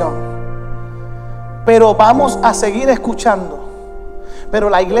comparación, pero vamos a seguir escuchando. Pero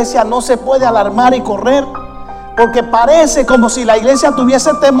la iglesia no se puede alarmar y correr, porque parece como si la iglesia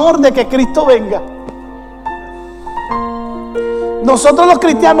tuviese temor de que Cristo venga. Nosotros los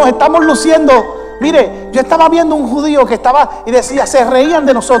cristianos estamos luciendo. Mire, yo estaba viendo un judío que estaba y decía, se reían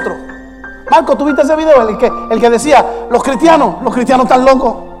de nosotros. Marco, ¿tú viste ese video? El que decía, los cristianos están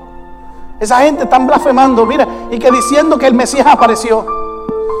locos. Esa gente están blasfemando, mira, y que diciendo que el Mesías apareció.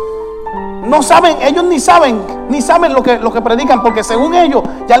 No saben, ellos ni saben lo que predican, porque según ellos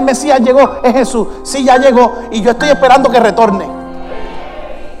ya el Mesías llegó, es Jesús. Sí, ya llegó, y yo estoy esperando que retorne.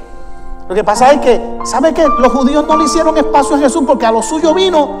 Lo que pasa es que, ¿sabe qué? Los judíos no le hicieron espacio a Jesús, porque a lo suyo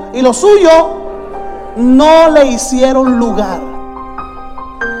vino y lo suyo no le hicieron lugar.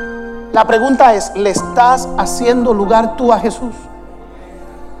 La pregunta es, ¿le estás haciendo lugar tú a Jesús?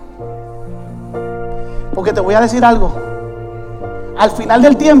 Porque te voy a decir algo. Al final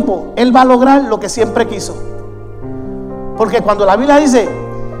del tiempo, Él va a lograr lo que siempre quiso. Porque cuando la Biblia dice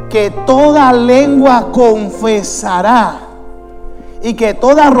que toda lengua confesará y que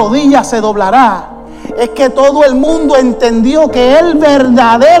toda rodilla se doblará, es que todo el mundo entendió que Él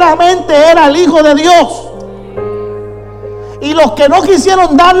verdaderamente era el Hijo de Dios. Y los que no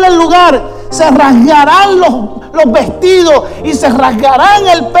quisieron darle el lugar se rasgarán los vestidos y se rasgarán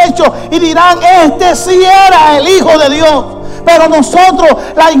el pecho y dirán, este sí era el Hijo de Dios. Pero nosotros,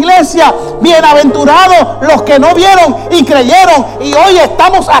 la iglesia, bienaventurados los que no vieron y creyeron, y hoy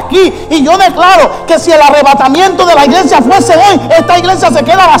estamos aquí. Y yo declaro que si el arrebatamiento de la iglesia fuese hoy, esta iglesia se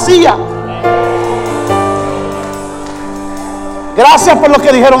queda vacía. Gracias por los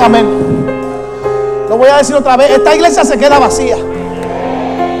que dijeron amén. Lo voy a decir otra vez, esta iglesia se queda vacía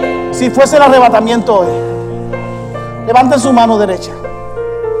si fuese el arrebatamiento hoy. Levanten su mano derecha,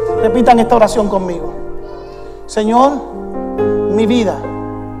 repitan esta oración conmigo. Señor, mi vida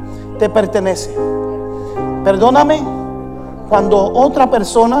te pertenece. Perdóname cuando otra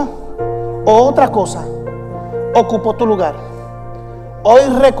persona o otra cosa ocupó tu lugar. Hoy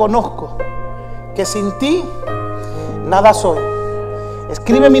reconozco que sin ti nada soy.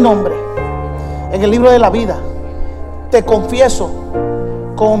 Escribe mi nombre en el libro de la vida. Te confieso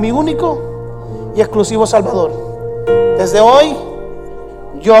como mi único y exclusivo Salvador. Desde hoy,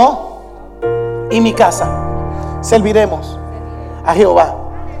 yo y mi casa serviremos a Jehová.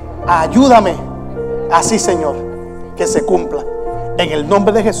 Ayúdame así, Señor, que se cumpla en el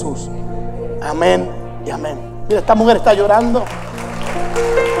nombre de Jesús. Amén y amén. Mira, esta mujer está llorando.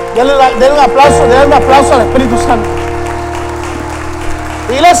 Denle un aplauso al Espíritu Santo.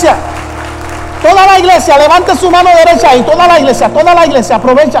 Iglesia, toda la iglesia, levante su mano derecha y toda la iglesia,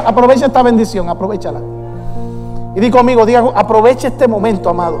 aprovecha esta bendición, aprovechala. Y di conmigo, diga, aproveche este momento,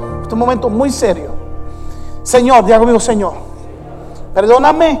 amado. Este es un momento muy serio. Señor, diga conmigo, Señor,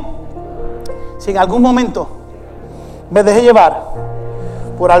 perdóname si en algún momento me dejé llevar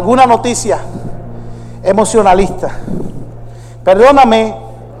por alguna noticia emocionalista. Perdóname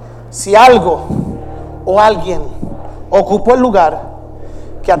si algo o alguien ocupó el lugar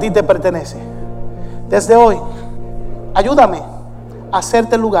que a ti te pertenece. Desde hoy, ayúdame a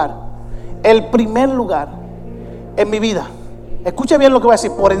hacerte el lugar, el primer lugar en mi vida. Escuche bien lo que voy a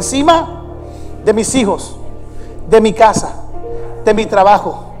decir. Por encima de mis hijos, de mi casa, de mi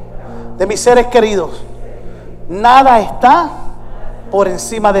trabajo, de mis seres queridos, nada está por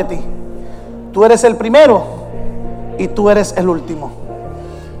encima de ti. Tú eres el primero y tú eres el último.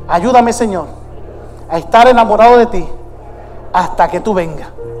 Ayúdame, Señor, a estar enamorado de ti hasta que tú vengas,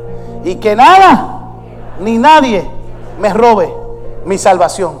 y que nada ni nadie me robe mi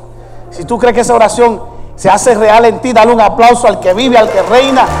salvación. Si tú crees que esa oración se hace real en ti, dale un aplauso al que vive, al que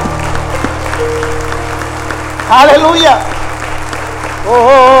reina. Aleluya.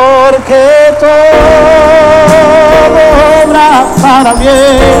 Porque todo obra para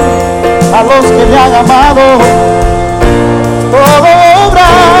bien a los que le han amado. Todo obra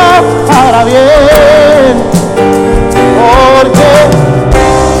para bien. Porque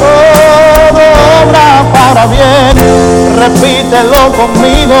todo obra para bien. Repítelo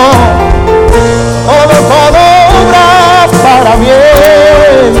conmigo. Todo obra para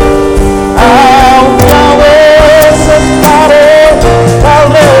bien. Aunque a veces parezca al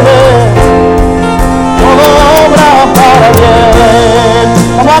revés, todo obra para bien.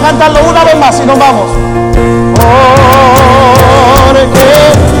 Vamos a cantarlo una vez más y nos vamos. Porque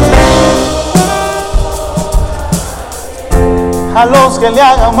a los que le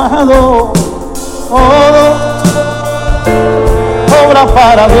han amado, todo obra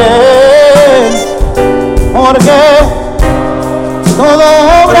para bien. Porque todo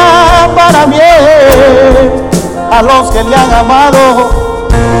obra para bien a los que le han amado.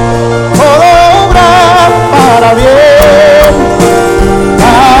 Todo obra para bien,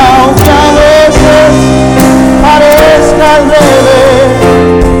 aunque a veces parezca al revés.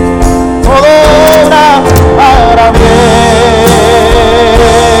 Todo obra para bien.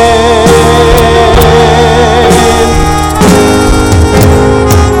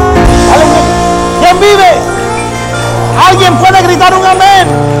 ¿Quién vive? ¿Alguien puede gritar un amén?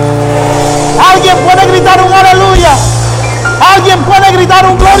 ¿Alguien puede gritar un aleluya? ¿Alguien puede gritar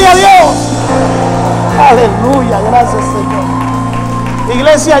un gloria a Dios? Aleluya, gracias, Señor.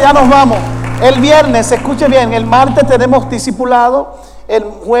 Iglesia, ya nos vamos. El viernes, escuche bien, el martes tenemos discipulado. El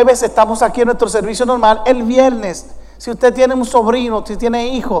jueves estamos aquí en nuestro servicio normal. El viernes, si usted tiene un sobrino, si tiene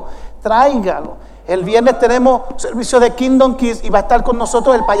hijo, tráigalo. El viernes tenemos servicio de Kingdom Kids y va a estar con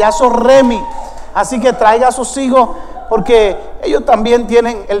nosotros el payaso Remy. Así que traiga a sus hijos, porque ellos también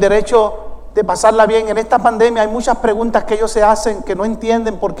tienen el derecho de pasarla bien. En esta pandemia hay muchas preguntas que ellos se hacen, que no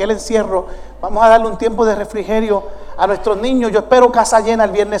entienden por qué el encierro. Vamos a darle un tiempo de refrigerio a nuestros niños. Yo espero casa llena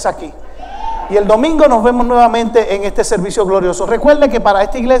el viernes aquí. Y el domingo nos vemos nuevamente en este servicio glorioso. Recuerde que para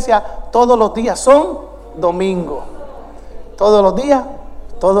esta iglesia todos los días son domingo. Todos los días,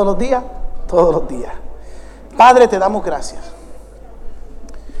 todos los días, todos los días. Padre, te damos gracias.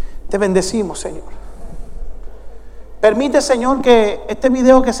 Te bendecimos, Señor. Permite, Señor, que este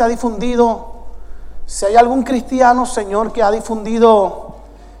video que se ha difundido Si hay algún cristiano, Señor, que ha difundido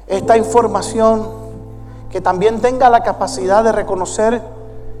esta información, que también tenga la capacidad de reconocer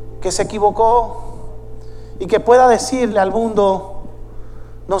que se equivocó y que pueda decirle al mundo: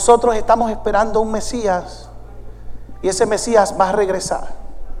 nosotros estamos esperando un Mesías y ese Mesías va a regresar.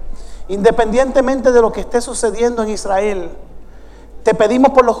 Independientemente de lo que esté sucediendo en Israel, te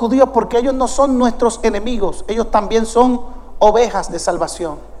pedimos por los judíos, porque ellos no son nuestros enemigos, ellos también son ovejas de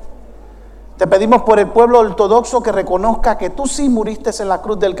salvación. Te pedimos por el pueblo ortodoxo que reconozca que tú sí muriste en la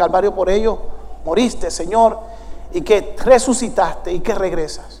cruz del Calvario por ellos, moriste, Señor, y que resucitaste y que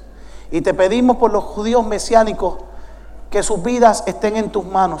regresas. Y te pedimos por los judíos mesiánicos que sus vidas estén en tus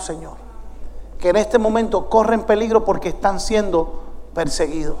manos, Señor, que en este momento corren peligro porque están siendo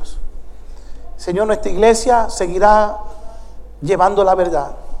perseguidos. Señor, nuestra iglesia seguirá llevando la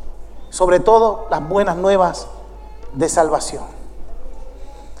verdad, sobre todo las buenas nuevas de salvación.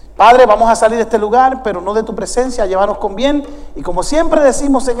 Padre, vamos a salir de este lugar, pero no de tu presencia. Llévanos con bien, y como siempre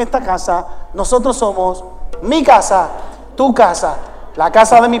decimos en esta casa, nosotros somos mi casa, tu casa, la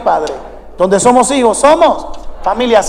casa de mi Padre, donde somos hijos, somos familia.